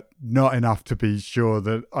 but not enough to be sure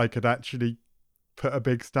that I could actually put a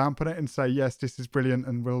big stamp on it and say, yes, this is brilliant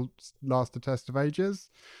and will last the test of ages.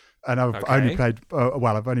 And I've only played,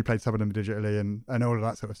 I've only played some of them digitally and all of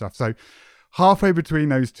that sort of stuff. So halfway between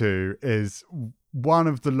those two is one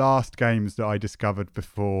of the last games that I discovered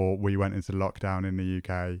before we went into lockdown in the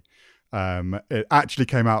UK. It actually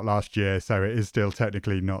came out last year, so it is still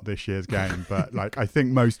technically not this year's game. But I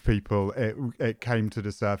think most people, it came to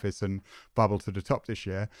the surface and bubbled to the top this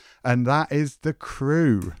year. And that is The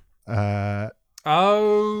Crew. Wonderful.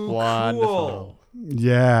 Cool.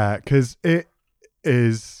 Yeah, because it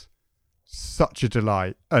is such a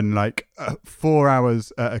delight, and 4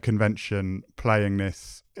 hours at a convention playing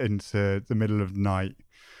this into the middle of the night,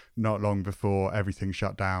 not long before everything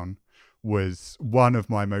shut down, was one of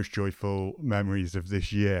my most joyful memories of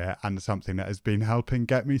this year, and something that has been helping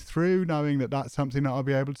get me through, knowing that that's something that I'll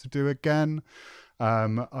be able to do again.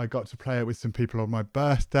 I got to play it with some people on my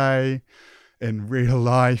birthday in real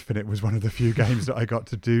life, and it was one of the few games that I got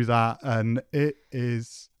to do that. And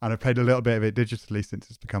I played a little bit of it digitally since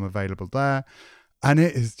it's become available there, and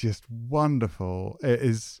it is just wonderful. It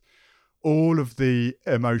is all of the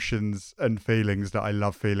emotions and feelings that I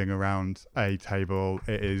love feeling around a table.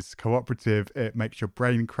 It is cooperative. It makes your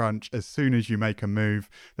brain crunch. As soon as you make a move,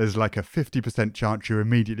 there's a 50% chance you're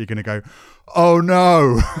immediately going to go, oh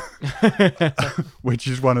no, which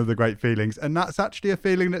is one of the great feelings. And that's actually a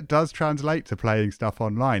feeling that does translate to playing stuff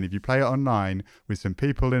online. If you play it online with some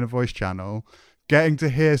people in a voice channel, getting to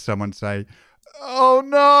hear someone say, oh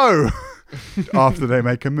no, after they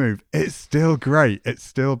make a move, it's still great. It's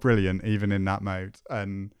still brilliant, even in that mode.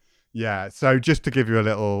 And yeah, so just to give you a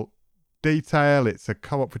little detail, it's a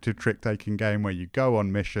cooperative trick-taking game where you go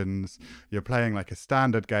on missions. You're playing a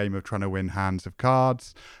standard game of trying to win hands of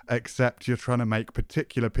cards, except you're trying to make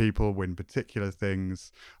particular people win particular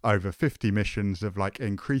things over 50 missions of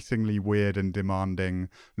increasingly weird and demanding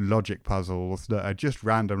logic puzzles that are just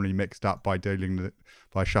randomly mixed up by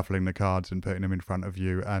shuffling the cards and putting them in front of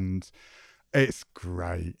you. And it's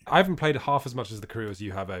great. I haven't played half as much as The Crew as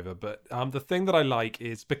you have, Ava, but the thing that I like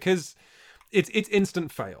is because it's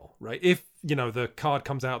instant fail, right? If, the card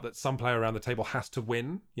comes out that some player around the table has to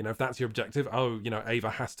win, if that's your objective, Ava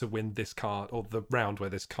has to win this card, or the round where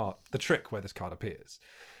the trick where this card appears.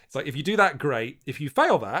 It's if you do that, great. If you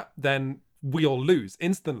fail that, then we all lose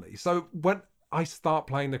instantly. So when I start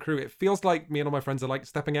playing The Crew, it feels like me and all my friends are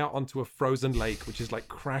stepping out onto a frozen lake, which is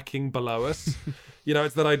cracking below us.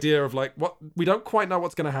 It's that idea of what we don't quite know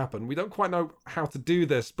what's going to happen. We don't quite know how to do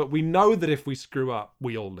this, but we know that if we screw up,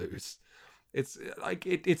 we all lose. It's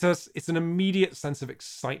it's an immediate sense of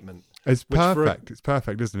excitement. It's perfect. It's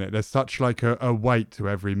perfect, isn't it? There's such a weight to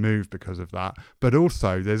every move because of that, but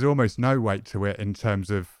also there's almost no weight to it in terms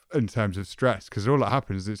of stress, because all that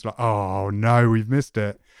happens is it's oh no, we've missed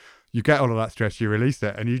it. You get all of that stress, you release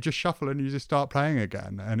it, and you just shuffle and you just start playing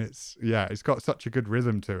again. And it's got such a good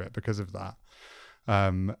rhythm to it because of that.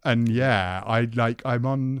 And yeah, I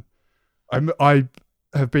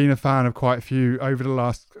have been a fan of quite a few over the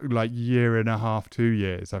last year and a half, 2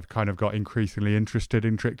 years. I've kind of got increasingly interested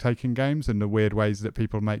in trick-taking games and the weird ways that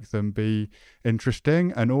people make them be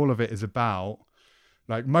interesting. And all of it is about,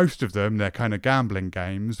 most of them, they're kind of gambling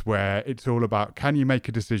games where it's all about, can you make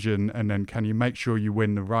a decision and then can you make sure you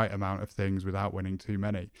win the right amount of things without winning too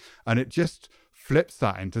many? And it just flips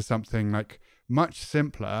that into something much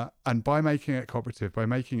simpler, and by making it cooperative, by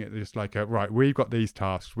making it just right, we've got these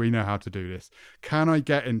tasks, we know how to do this, can I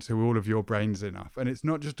get into all of your brains enough? And it's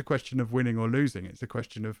not just a question of winning or losing, it's a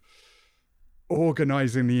question of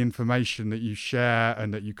organizing the information that you share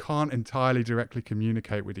and that you can't entirely directly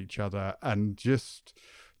communicate with each other, and just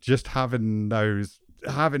having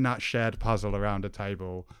that shared puzzle around a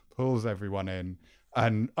table pulls everyone in.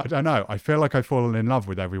 And I don't know, I feel like I've fallen in love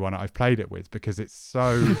with everyone I've played it with, because it's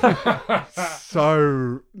so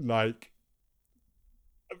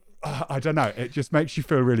I don't know, it just makes you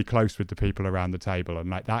feel really close with the people around the table, and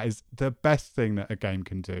that is the best thing that a game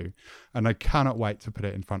can do. And I cannot wait to put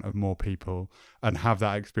it in front of more people and have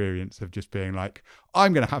that experience of just being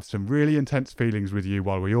I'm going to have some really intense feelings with you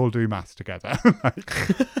while we all do maths together.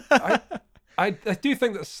 I do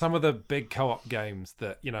think that some of the big co-op games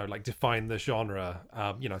that, define the genre,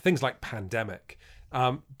 things like Pandemic,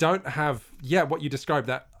 don't have, what you described,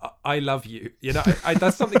 that I love you.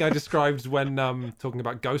 That's something I described when talking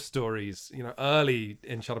about Ghost Stories, early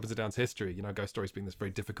in Shadow of Ziddane's history, Ghost Stories being this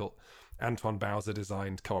very difficult Antoine Bowser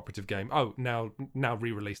designed cooperative game. Oh, now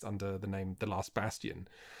re-released under the name The Last Bastion.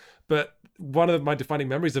 But one of my defining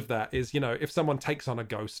memories of that is, if someone takes on a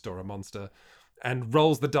ghost or a monster and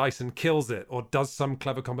rolls the dice and kills it, or does some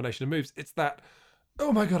clever combination of moves, it's that,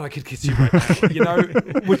 oh my god, I could kiss you right now,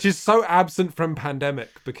 which is so absent from Pandemic,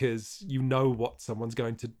 because what someone's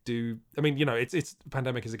going to do. I mean, it's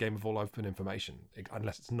Pandemic is a game of all open information,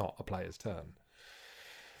 unless it's not a player's turn.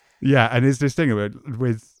 Yeah, and it's this thing with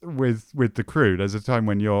the crew. There's a time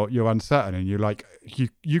when you're uncertain and you're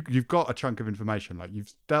you've got a chunk of information,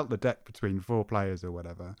 you've dealt the deck between 4 players or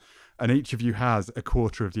whatever, and each of you has a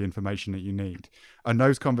quarter of the information that you need. And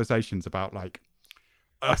those conversations about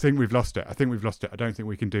I think we've lost it. I don't think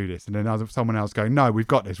we can do this. And then someone else going, no, we've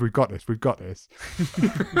got this.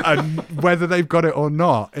 And whether they've got it or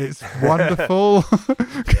not, it's wonderful.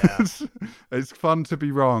 It's fun to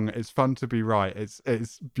be wrong. It's fun to be right.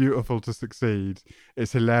 It's beautiful to succeed.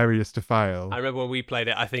 It's hilarious to fail. I remember when we played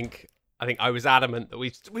it, I think I was adamant that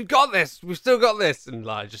we've got this. We've still got this. And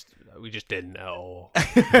we just didn't at all.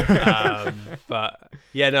 But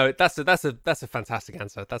yeah, no, that's a fantastic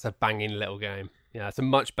answer. That's a banging little game. Yeah, it's a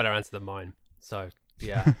much better answer than mine. So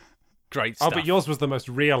yeah, great stuff. Oh, but yours was the most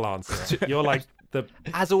real answer. You're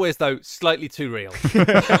as always though, slightly too real.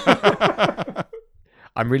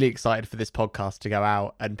 I'm really excited for this podcast to go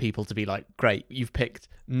out and people to be great, you've picked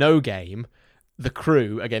No Game, The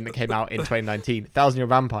Crew, a game that came out in 2019, 1,000 Year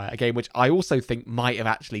Vampire, a game which I also think might have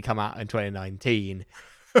actually come out in 2019.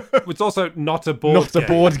 It's also not a board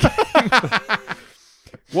game.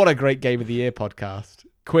 What a great Game of the Year podcast.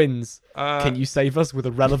 Quinns, can you save us with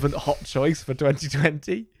a relevant hot choice for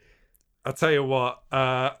 2020? I'll tell you what,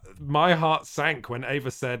 my heart sank when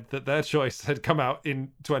Ava said that their choice had come out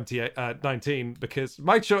in 2019, because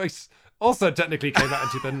my choice also technically came out in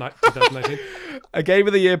 2019. A Game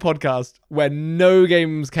of the Year podcast where no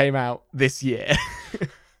games came out this year.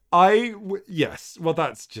 Yes, well,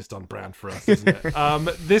 that's just on brand for us, isn't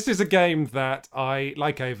it? This is a game that I,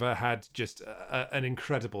 like Ava, had just an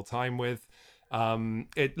incredible time with.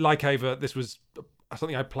 Like Ava, this was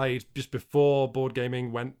something I played just before board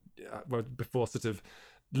gaming before sort of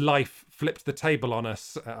life flipped the table on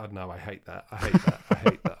us. No, I hate that.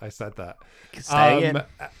 I said that. I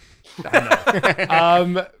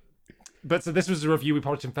know. But so this was a review we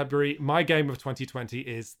published in February. My game of 2020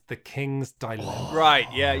 is The King's Dilemma. Right,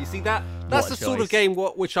 yeah. You see that's the sort of game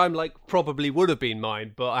which I'm probably would have been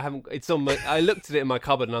mine, but I haven't. It's on I looked at it in my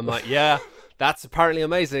cupboard and I'm like, yeah, that's apparently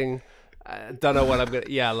amazing. Don't know what I'm gonna.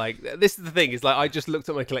 Yeah, this is the thing. Is I just looked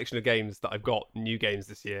at my collection of games that I've got, new games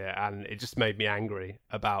this year, and it just made me angry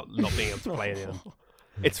about not being able to play any of them.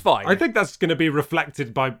 It's fine. I think that's going to be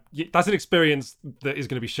reflected by. That's an experience that is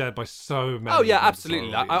going to be shared by so many. Oh yeah,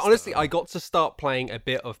 absolutely. Honestly, I got to start playing a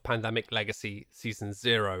bit of Pandemic Legacy Season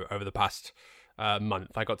 0 over the past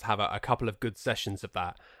month. I got to have a couple of good sessions of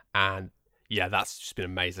that, and yeah, that's just been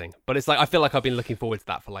amazing. But it's I feel like I've been looking forward to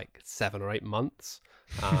that for 7 or 8 months.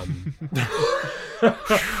 I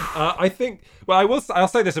think. Well, I'll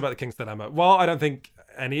say this about The King's Dilemma. While I don't think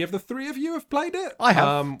any of the 3 of you have played it, I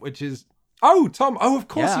have. Which is. Oh, Tom. Oh, of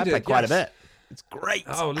course you did. I played quite a bit. It's great.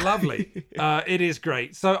 Oh, lovely. It is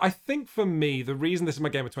great. So I think for me, the reason this is my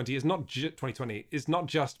game of 2020 is not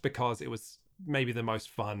just because it was maybe the most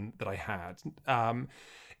fun that I had.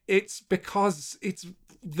 It's because it's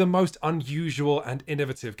the most unusual and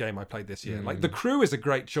innovative game I played this year. Like, The Crew is a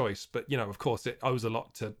great choice, but, you know, of course, it owes a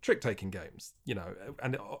lot to trick-taking games, you know,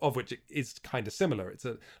 and of which it is kind of similar. It's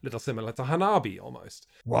a little similar to Hanabi, almost.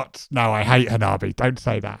 What? No, I hate Hanabi. Don't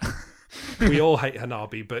say that. We all hate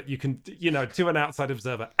Hanabi, but you can, you know, to an outside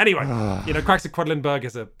observer. Anyway, you know, Cracks at Quedlinburg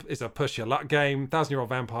is a push your luck game. 1,000-Year-Old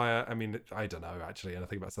Vampire. I mean, I don't know actually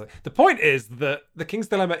anything about that. The point is that The King's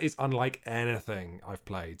Dilemma is unlike anything I've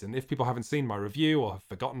played, and if people haven't seen my review or have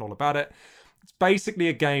forgotten all about it, it's basically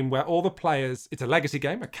a game where all the players, it's a legacy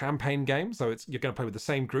game, a campaign game, so you're going to play with the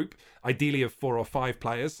same group, ideally of 4 or 5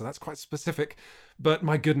 players, so that's quite specific, but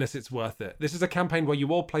my goodness, it's worth it. This is a campaign where you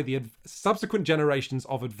all play the subsequent generations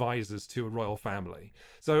of advisors to a royal family.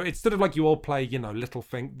 So it's sort of like you all play, you know,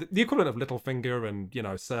 the equivalent of Littlefinger and, you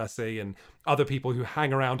know, Cersei and other people who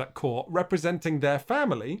hang around at court representing their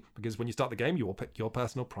family, because when you start the game, you all pick your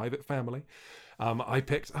personal private family. I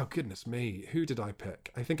picked, oh goodness me, who did I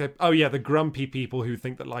pick? The grumpy people who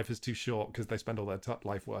think that life is too short because they spend all their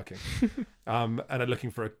life working and are looking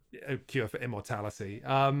for a cure for immortality.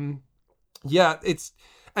 Anyway,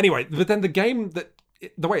 but then the game,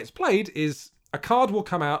 the way it's played is a card will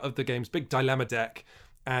come out of the game's big dilemma deck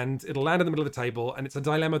and it'll land in the middle of the table, and it's a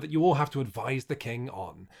dilemma that you all have to advise the king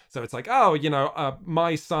on. So it's like, oh, you know,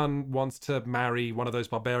 my son wants to marry one of those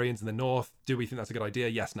barbarians in the north. Do we think that's a good idea?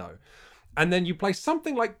 Yes, no. And then you play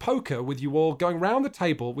something like poker with you all going round the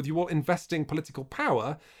table, with you all investing political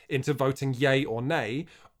power into voting yay or nay.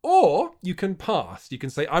 Or you can pass. You can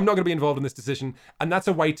say, I'm not going to be involved in this decision. And that's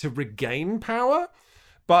a way to regain power.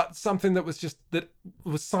 But something that was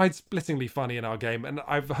side-splittingly funny in our game, and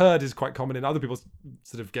I've heard is quite common in other people's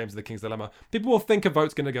sort of games of the King's Dilemma. People will think a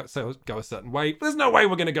vote's going to go a certain way. There's no way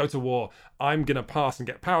we're going to go to war. I'm going to pass and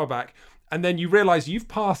get power back. And then you realize you've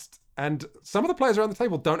passed, and some of the players around the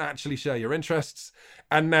table don't actually share your interests.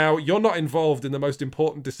 And now you're not involved in the most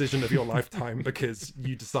important decision of your lifetime because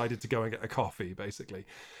you decided to go and get a coffee, basically.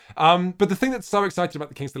 But the thing that's so exciting about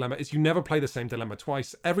the King's Dilemma is you never play the same dilemma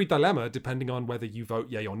twice. Every dilemma, depending on whether you vote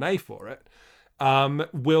yay or nay for it,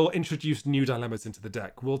 will introduce new dilemmas into the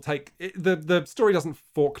deck. We'll take the story doesn't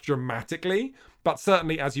fork dramatically, but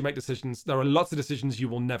certainly as you make decisions, there are lots of decisions you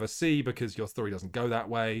will never see because your story doesn't go that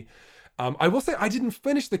way. I will say I didn't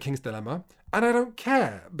finish the King's Dilemma, and I don't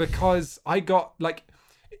care, because I got, like,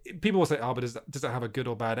 people will say, oh, but does it have a good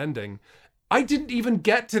or bad ending? I didn't even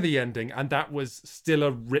get to the ending, and that was still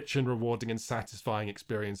a rich and rewarding and satisfying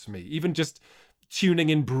experience for me. Even just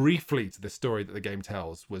tuning in briefly to the story that the game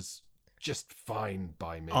tells was just fine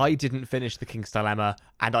by me. I didn't finish the King's Dilemma,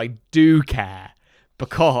 and I do care.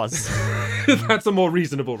 Because that's a more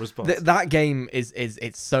reasonable response. That game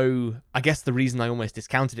it's so, I guess the reason I almost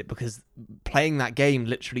discounted it, because playing that game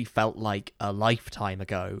literally felt like a lifetime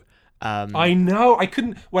ago. I know. I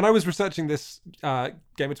couldn't, when I was researching this game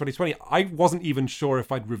in 2020, I wasn't even sure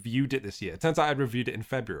if I'd reviewed it this year. It turns out I'd reviewed it in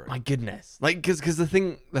February. My goodness. Like, because the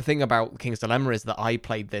thing about King's Dilemma is that I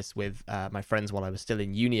played this with my friends while I was still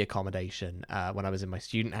in uni accommodation, when I was in my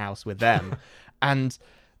student house with them. And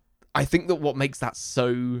I think that what makes that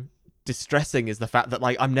so distressing is the fact that,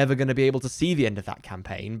 like, I'm never going to be able to see the end of that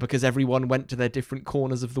campaign because everyone went to their different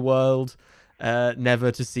corners of the world,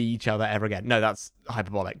 never to see each other ever again. No, that's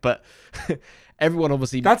hyperbolic, but everyone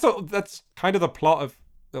obviously... That's kind of the plot of...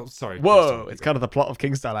 Oh, sorry. Whoa, it's kind of the plot of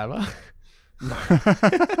King's Dilemma.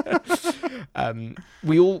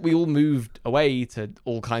 We all moved away to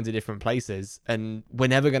all kinds of different places, and we're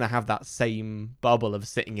never going to have that same bubble of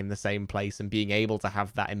sitting in the same place and being able to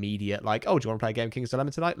have that immediate, like, oh, do you want to play a game of King's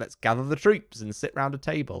Dilemma tonight? Let's gather the troops and sit round a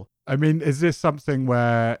table. I mean, is this something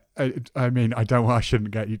where I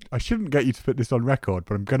shouldn't get you to put this on record,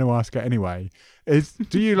 but I'm going to ask it anyway.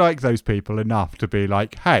 Do you like those people enough to be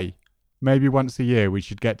like, hey, maybe once a year we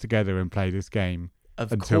should get together and play this game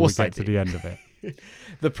until we get to the end of it?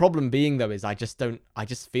 The problem being, though, is I just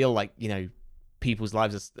feel like, you know, people's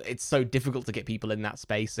lives it's so difficult to get people in that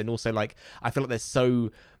space, and also, like, I feel like there's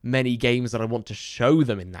so many games that I want to show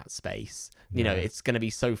them in that space. You know, it's going to be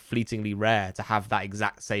so fleetingly rare to have that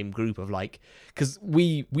exact same group of, like, because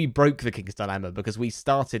we broke the King's Dilemma because we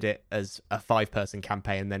started it as a 5-person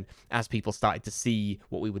campaign, and then as people started to see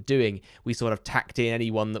what we were doing, we sort of tacked in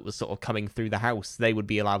anyone that was sort of coming through the house. They would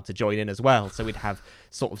be allowed to join in as well, so we'd have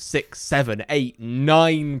sort of 6, 7, 8,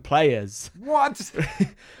 9 players. What?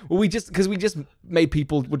 Well, we just made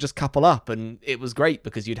people would just couple up, and it was great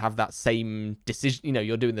because you'd have that same decision. You know,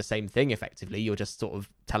 you're doing the same thing effectively. You're just sort of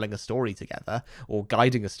telling a story together or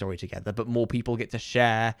guiding a story together, but more people get to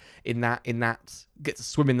share in that get to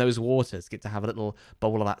swim in those waters, get to have a little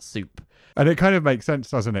bowl of that soup. And it kind of makes sense,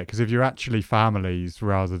 doesn't it? Because if you're actually families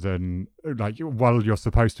rather than like, while you're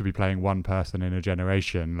supposed to be playing one person in a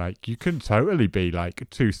generation, like you can totally be like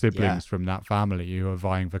two siblings from that family who are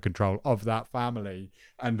vying for control of that family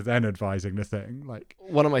and then advising the thing. Like,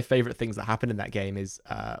 one of my favorite things that happened in that game is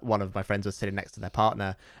one of my friends was sitting next to their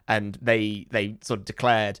partner, and they sort of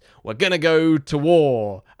declared, "We're gonna go to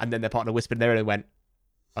war," and then their partner whispered in their ear and went,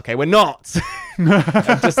 "Okay, we're not." And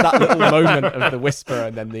just that little moment of the whisper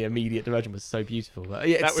and then the immediate diversion was so beautiful. But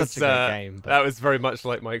yeah, it's such a great game. But... That was very much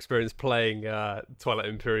like my experience playing Twilight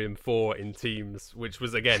Imperium 4 in teams, which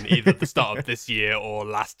was, again, either the start of this year or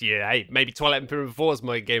last year. Hey, maybe Twilight Imperium 4 is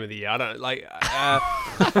my game of the year. I don't like.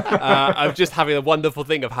 I'm just having a wonderful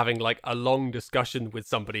thing of having like a long discussion with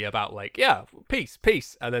somebody about like, yeah,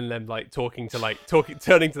 peace, and then them like turning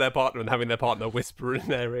to their partner and having their partner whisper in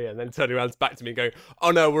their ear, and then turning around back to me and going,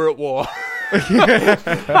 "Oh no, we're at war."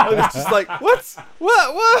 I was just like, what?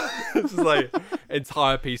 It's just like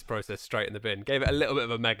entire peace process straight in the bin. Gave it a little bit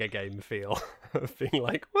of a mega game feel of being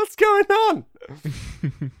like, what's going on?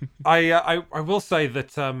 I will say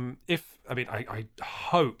that I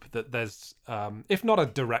hope that there's if not a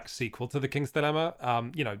direct sequel to the King's Dilemma,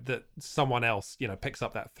 that someone else picks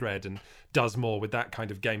up that thread and does more with that kind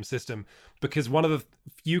of game system, because one of the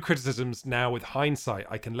few criticisms now with hindsight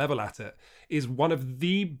I can level at it is one of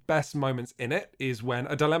the best moments in it is when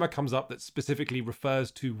a dilemma comes up that specifically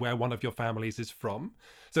refers to where one of your families is from.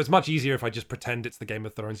 So it's much easier if I just pretend it's the Game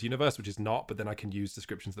of Thrones universe, which is not, but then I can use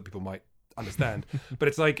descriptions that people might understand. But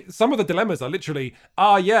it's like some of the dilemmas are literally,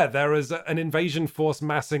 there is an invasion force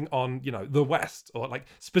massing on, the West, or like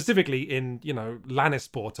specifically in,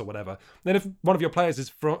 Lannisport or whatever. Then if one of your players is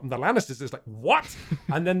from the Lannisters, it's like, what?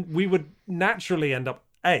 And then we would naturally end up,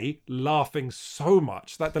 laughing so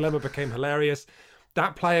much. That dilemma became hilarious.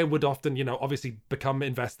 That player would often, obviously become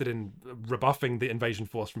invested in rebuffing the invasion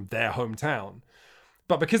force from their hometown.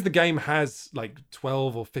 But because the game has like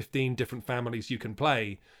 12 or 15 different families you can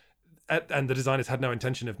play, and the designers had no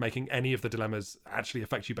intention of making any of the dilemmas actually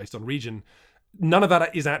affect you based on region, none of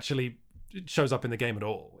that is actually shows up in the game at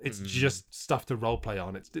all. It's just stuff to roleplay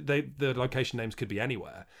on. The location names could be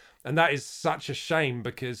anywhere. And that is such a shame,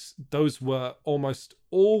 because those were almost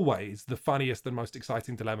always the funniest and most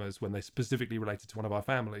exciting dilemmas when they specifically related to one of our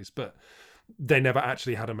families, but they never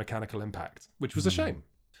actually had a mechanical impact, which was a shame.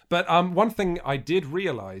 But one thing I did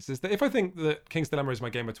realize is that if I think that King's Dilemma is my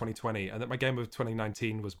game of 2020 and that my game of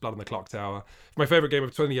 2019 was Blood on the Clock Tower, my favorite game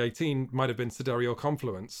of 2018 might have been Sidereal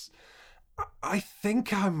Confluence, I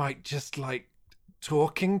think I might just like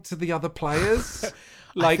talking to the other players.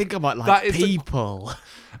 I think I might like people.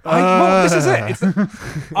 Well, this is it.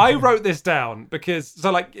 I wrote this down because,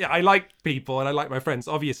 I like people and I like my friends,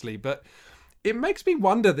 obviously, but it makes me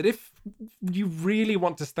wonder that if you really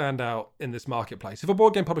want to stand out in this marketplace, if a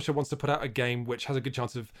board game publisher wants to put out a game which has a good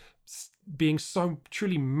chance of being so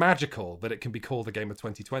truly magical that it can be called the game of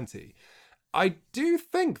 2020, I do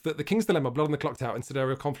think that the King's Dilemma, Blood on the Clock Tower, and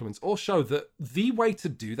Sidereal Confluence all show that the way to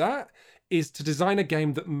do that is to design a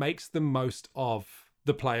game that makes the most of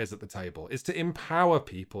the players at the table, is to empower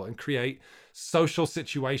people and create social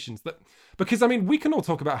situations that, because we can all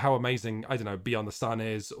talk about how amazing, Beyond the Sun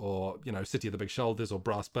is, or, City of the Big Shoulders or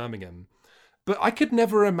Brass Birmingham, but I could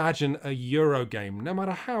never imagine a Euro game, no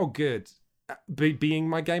matter how good, being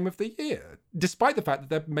my game of the year, despite the fact that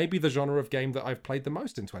that may be the genre of game that I've played the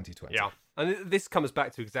most in 2020. Yeah, and this comes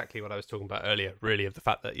back to exactly what I was talking about earlier, really, of the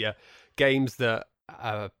fact that, games that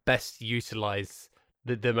best utilize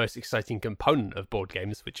the most exciting component of board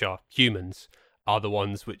games, which are humans, are the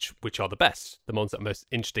ones which are the best, the ones that are most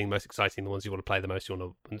interesting, most exciting, the ones you want to play the most, the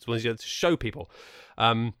ones you want to show people.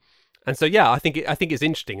 And so, I think it's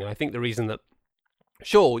interesting, and I think the reason that,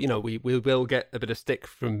 sure, we will get a bit of stick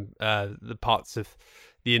from the parts of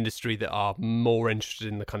the industry that are more interested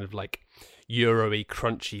in the kind of like Euro-y,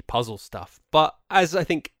 crunchy puzzle stuff. But as I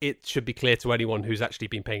think it should be clear to anyone who's actually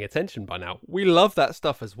been paying attention by now, we love that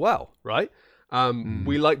stuff as well, right?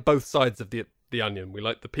 We like both sides of the onion. We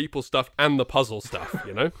like the people stuff and the puzzle stuff,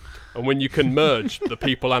 and when you can merge the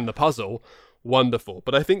people and the puzzle, wonderful.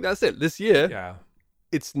 But I think that's it. This year,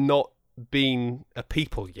 it's not been a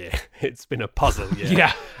people year. It's been a puzzle year.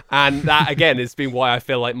 Yeah. And that, again, has been why I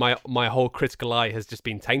feel like my whole critical eye has just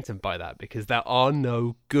been tainted by that, because there are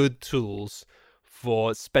no good tools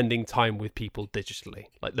for spending time with people digitally.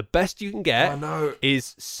 Like, the best you can get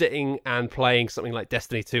is sitting and playing something like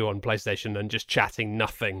Destiny 2 on PlayStation and just chatting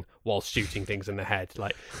nothing while shooting things in the head.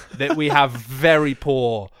 Like, that we have very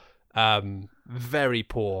poor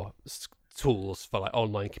tools for like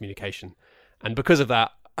online communication. And because of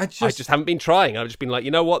that, I just haven't been trying. I've just been like,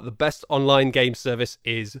 you know what? The best online game service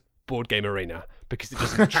is Board Game Arena because it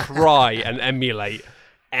doesn't try and emulate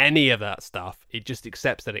any of that stuff. It just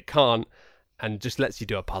accepts that it can't and just lets you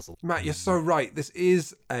do a puzzle. Matt, you're so right. This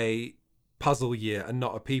is a puzzle year and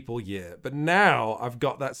not a people year. But now I've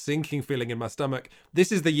got that sinking feeling in my stomach.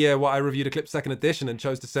 This is the year where I reviewed Eclipse 2nd Edition and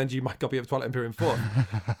chose to send you my copy of Twilight Imperium 4.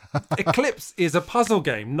 Eclipse is a puzzle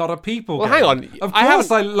game, not a people game. Well, hang on. Of course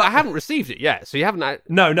I haven't received it yet, so you haven't...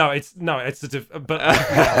 No, it's but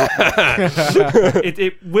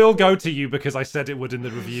it will go to you because I said it would in the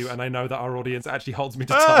review, and I know that our audience actually holds me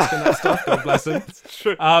to task on that stuff. God bless them. It's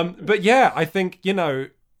true. But yeah, I think,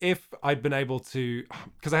 if I'd been able to,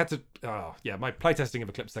 because I had to, my playtesting of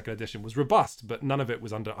Eclipse 2nd Edition was robust, but none of it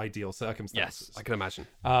was under ideal circumstances. Yes, I can imagine.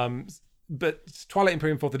 But Twilight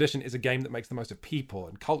Imperium 4th Edition is a game that makes the most of people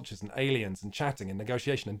and cultures and aliens and chatting and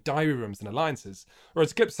negotiation and diary rooms and alliances.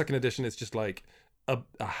 Whereas Eclipse 2nd Edition is just like a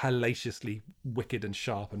hellaciously wicked and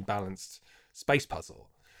sharp and balanced space puzzle.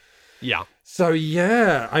 Yeah. So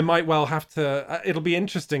yeah, I might well have to. It'll be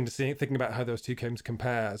interesting to see, thinking about how those two games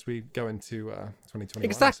compare as we go into 2021.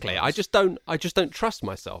 Exactly. I just don't trust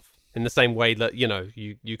myself in the same way that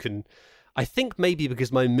you can. I think maybe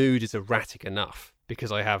because my mood is erratic enough,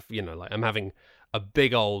 because I have I'm having a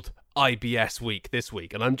big old IBS week this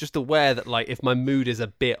week, and I'm just aware that if my mood is a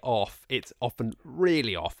bit off, it's often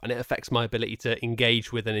really off, and it affects my ability to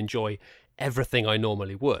engage with and enjoy everything I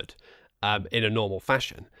normally would in a normal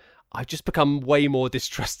fashion. I've just become way more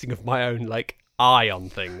distrusting of my own eye on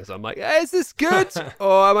things. I'm like, hey, is this good?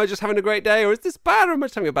 Or am I just having a great day? Or is this bad? Or am I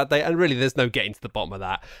just having a bad day? And really, there's no getting to the bottom of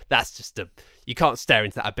that. That's just you can't stare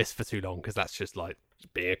into that abyss for too long because that's just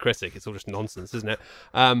being a critic. It's all just nonsense, isn't it?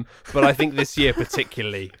 But I think this year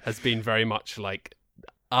particularly has been very much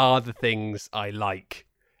are the things I like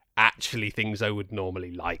actually things I would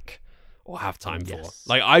normally like or have time for?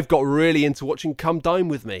 I've got really into watching Come Dine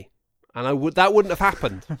With Me. And that wouldn't have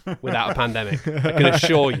happened without a pandemic. I can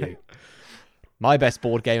assure you. My best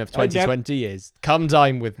board game of 2020 is Come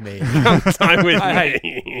Dine With Me. Come Dine With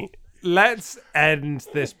Me. Let's end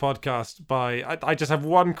this podcast by... I just have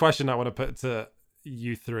one question I want to put to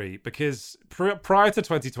you three, because prior to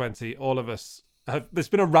 2020, all of us have... There's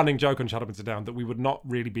been a running joke on Shut Up and Sit Down that we would not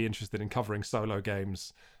really be interested in covering solo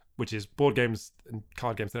games, which is board games and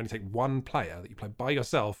card games that only take one player that you play by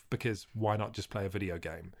yourself, because why not just play a video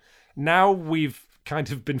game? Now we've kind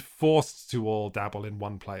of been forced to all dabble in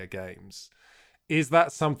one-player games. Is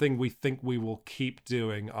that something we think we will keep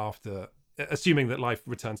doing after, assuming that life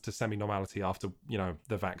returns to semi-normality after,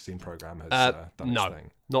 the vaccine program has done its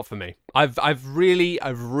thing? Not for me. I've really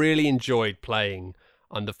enjoyed playing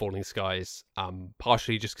Under Falling Skies,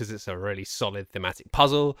 partially just because it's a really solid thematic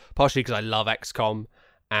puzzle, partially because I love XCOM,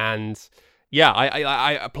 and... Yeah,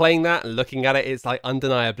 I playing that and looking at it, it's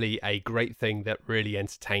undeniably a great thing that really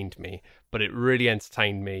entertained me. But it really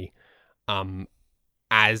entertained me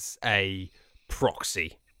as a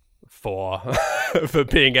proxy for for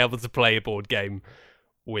being able to play a board game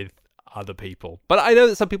with other people. But I know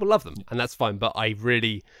that some people love them, and that's fine. But I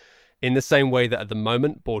really, in the same way that at the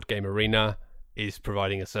moment Board Game Arena is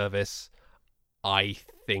providing a service, I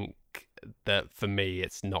think that for me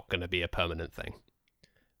it's not going to be a permanent thing.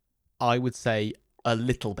 I would say a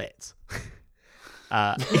little bit.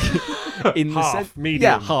 In the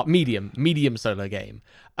medium. Yeah, medium solo game.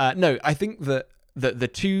 No, I think that the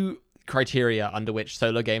two criteria under which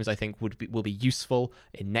solo games I think will be useful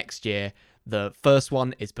in next year. The first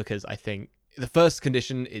one is because I think the first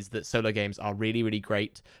condition is that solo games are really, really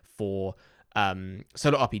great for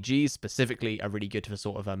solo RPGs specifically are really good for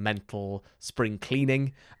sort of a mental spring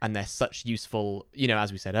cleaning, and they're such useful,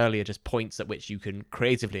 as we said earlier, just points at which you can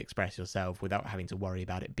creatively express yourself without having to worry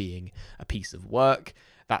about it being a piece of work.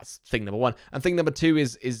 That's thing number one. And thing number two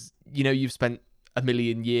is you've spent a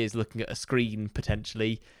million years looking at a screen,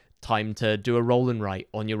 potentially time to do a roll and write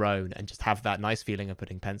on your own and just have that nice feeling of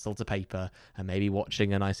putting pencil to paper and maybe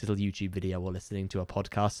watching a nice little YouTube video or listening to a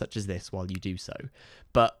podcast such as this while you do so.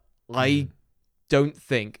 But I don't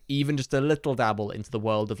think even just a little dabble into the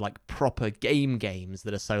world of proper games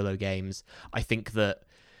that are solo games. I think that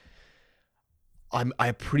I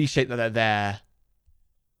appreciate that they're there,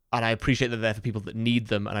 and I appreciate that they're there for people that need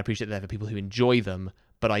them, and I appreciate that they're for people who enjoy them.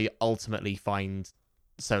 But I ultimately find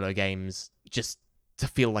solo games just to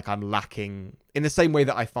feel like I'm lacking in the same way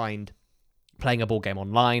that I find playing a board game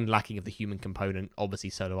online lacking of the human component. Obviously,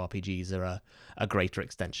 solo RPGs are a greater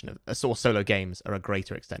extension of, or solo games are a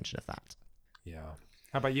greater extension of that. Yeah.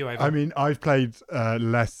 How about you, Ava? I mean, I've played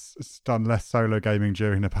done less solo gaming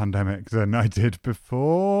during the pandemic than I did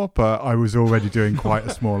before, but I was already doing quite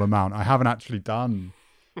a small amount. I haven't actually done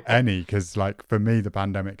any, because like for me the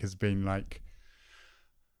pandemic has been like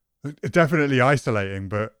definitely isolating,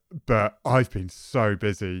 but I've been so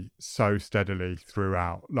busy so steadily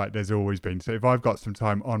throughout. Like there's always been, so if I've got some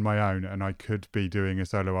time on my own and I could be doing a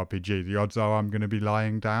solo RPG, the odds are I'm going to be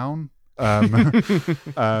lying down. So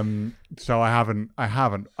I haven't.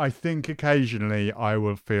 I think occasionally I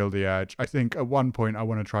will feel the urge. I think at one point I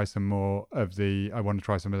want to try some of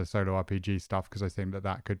the solo RPG stuff, because I think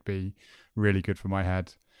that could be really good for my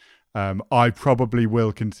head. I probably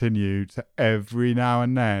will continue to every now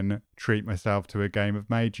and then treat myself to a game of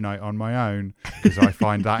Mage Knight on my own, because I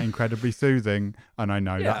find that incredibly soothing, and I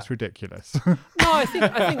know that's ridiculous. No, I think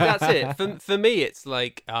that's it. For me, it's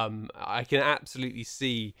like I can absolutely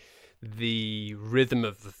see the rhythm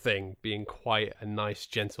of the thing being quite a nice,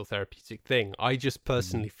 gentle, therapeutic thing. I just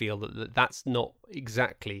personally feel that's not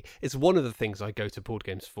exactly. It's one of the things I go to board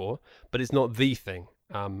games for, but it's not the thing.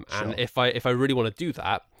 And if I really want to do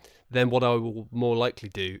that, then what I will more likely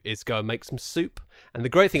do is go and make some soup. And the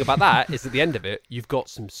great thing about that is at the end of it, you've got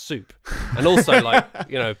some soup. And also, like,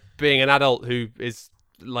 you know, being an adult who is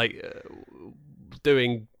like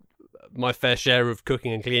doing my fair share of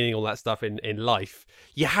cooking and cleaning, all that stuff in life,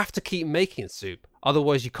 you have to keep making soup.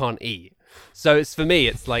 Otherwise you can't eat. So it's, for me,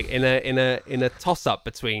 it's like in a toss up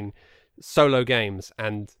between solo games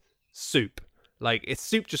and soup. Like, it's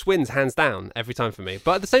soup just wins hands down every time for me.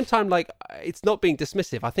 But at the same time, like, it's not being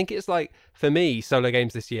dismissive. I think it's like, for me, solo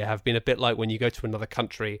games this year have been a bit like when you go to another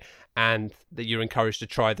country and that you're encouraged to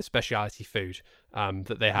try the specialty food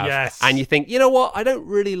that they have. Yes. And you think, you know what? I don't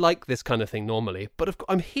really like this kind of thing normally, but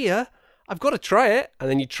I'm here. I've got to try it. And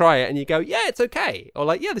then you try it and you go, yeah, it's okay. Or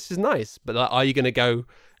like, yeah, this is nice. But like, are you going to go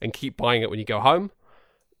and keep buying it when you go home?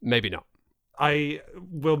 Maybe not. I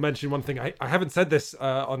will mention one thing. I haven't said this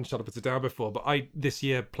on Shut Up and Sit Down before, but I this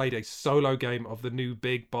year played a solo game of the new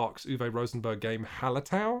big box Uwe Rosenberg game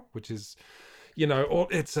Hallertau, which is, you know,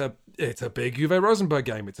 it's a big Uwe Rosenberg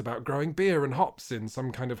game. It's about growing beer and hops in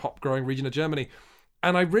some kind of hop growing region of Germany.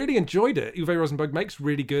 And I really enjoyed it. Uwe Rosenberg makes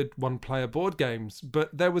really good one-player board games,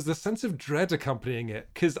 but there was a sense of dread accompanying it,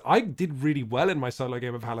 because I did really well in my solo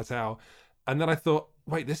game of Hallertau, and then I thought,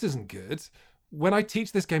 wait, this isn't good. When I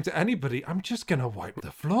teach this game to anybody, I'm just going to wipe the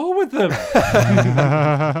floor with them.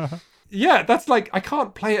 Yeah, that's like, I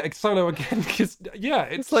can't play it solo again, because, yeah.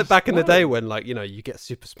 It's like back in the day when, like, you know, you get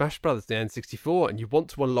Super Smash Brothers, the N64, and you want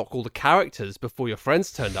to unlock all the characters before your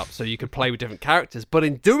friends turned up so you could play with different characters. But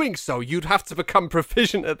in doing so, you'd have to become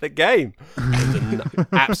proficient at the game. It was an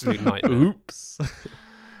absolute nightmare. Oops.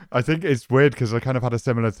 I think it's weird because I kind of had a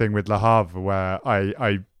similar thing with Le Havre, where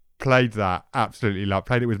I played that,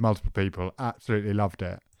 played it with multiple people, absolutely loved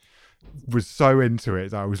it, was so into it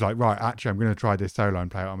that I was like, right, actually I'm going to try this solo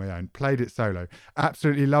and play it on my own. Played it solo,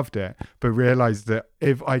 absolutely loved it, but realised that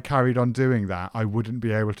if I carried on doing that, I wouldn't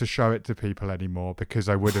be able to show it to people anymore, because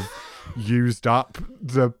I would have used up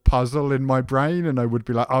the puzzle in my brain, and I would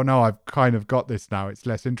be like, oh no, I've kind of got this now, it's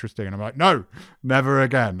less interesting. And I'm like, no, never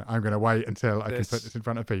again. I'm going to wait until I can put this in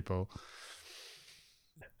front of people.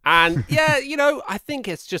 And yeah, you know, I think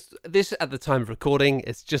it's just this at the time of recording,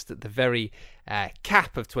 it's just at the very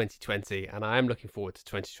cap of 2020, and I am looking forward to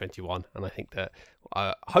 2021. And I think that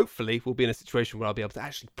hopefully we'll be in a situation where I'll be able to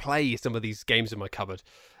actually play some of these games in my cupboard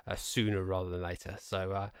sooner rather than later.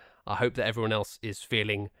 So I hope that everyone else is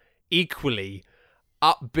feeling equally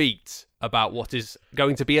upbeat about what is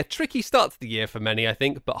going to be a tricky start to the year for many, I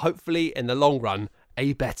think, but hopefully in the long run,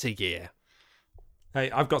 a better year. Hey,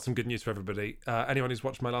 I've got some good news for everybody. Anyone who's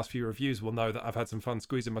watched my last few reviews will know that I've had some fun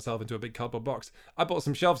squeezing myself into a big cardboard box. I bought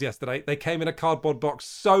some shelves yesterday. They came in a cardboard box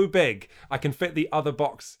so big, I can fit the other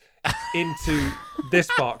box into this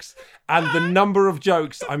box. And the number of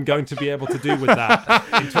jokes I'm going to be able to do with that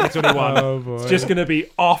in 2021 is just going to be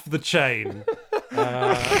off the chain.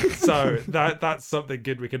 So that's something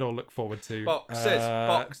good we can all look forward to.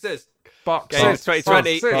 Boxes. Boxes. Games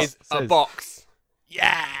 2020 is a box.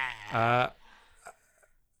 Yeah.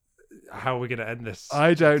 How are we going to end this?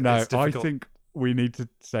 I don't know. I think we need to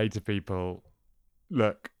say to people,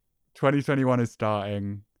 look, 2021 is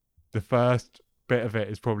starting. The first bit of it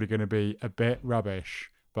is probably going to be a bit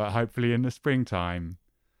rubbish, but hopefully in the springtime,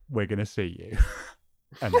 we're going to see you.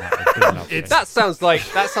 And that sounds like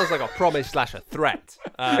a promise / a threat. So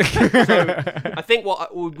I think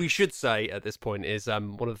what we should say at this point is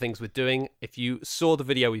one of the things we're doing. If you saw the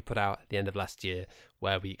video we put out at the end of last year,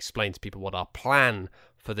 where we explained to people what our plan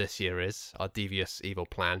for this year is, our devious evil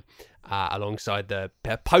plan, alongside the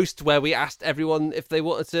post where we asked everyone if they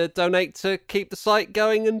wanted to donate to keep the site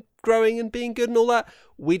going and growing and being good and all that.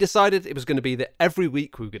 We decided it was going to be that every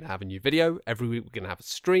week we were going to have a new video, every week we're going to have a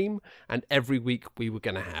stream, and every week we were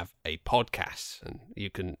going to have a podcast. And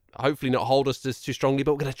you can hopefully not hold us too strongly,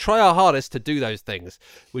 but we're going to try our hardest to do those things,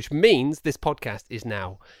 which means this podcast is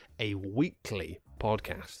now a weekly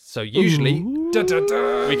podcast. So usually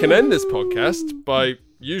we can end this podcast by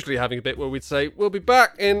usually having a bit where we'd say we'll be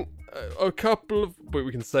back in a couple of, but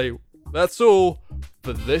we can say that's all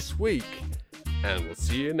for this week and we'll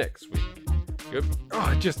see you next week. Good.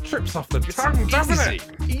 Oh, it just trips off the tongue, doesn't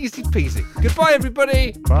it? Easy peasy. Goodbye,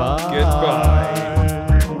 everybody. Bye. Goodbye.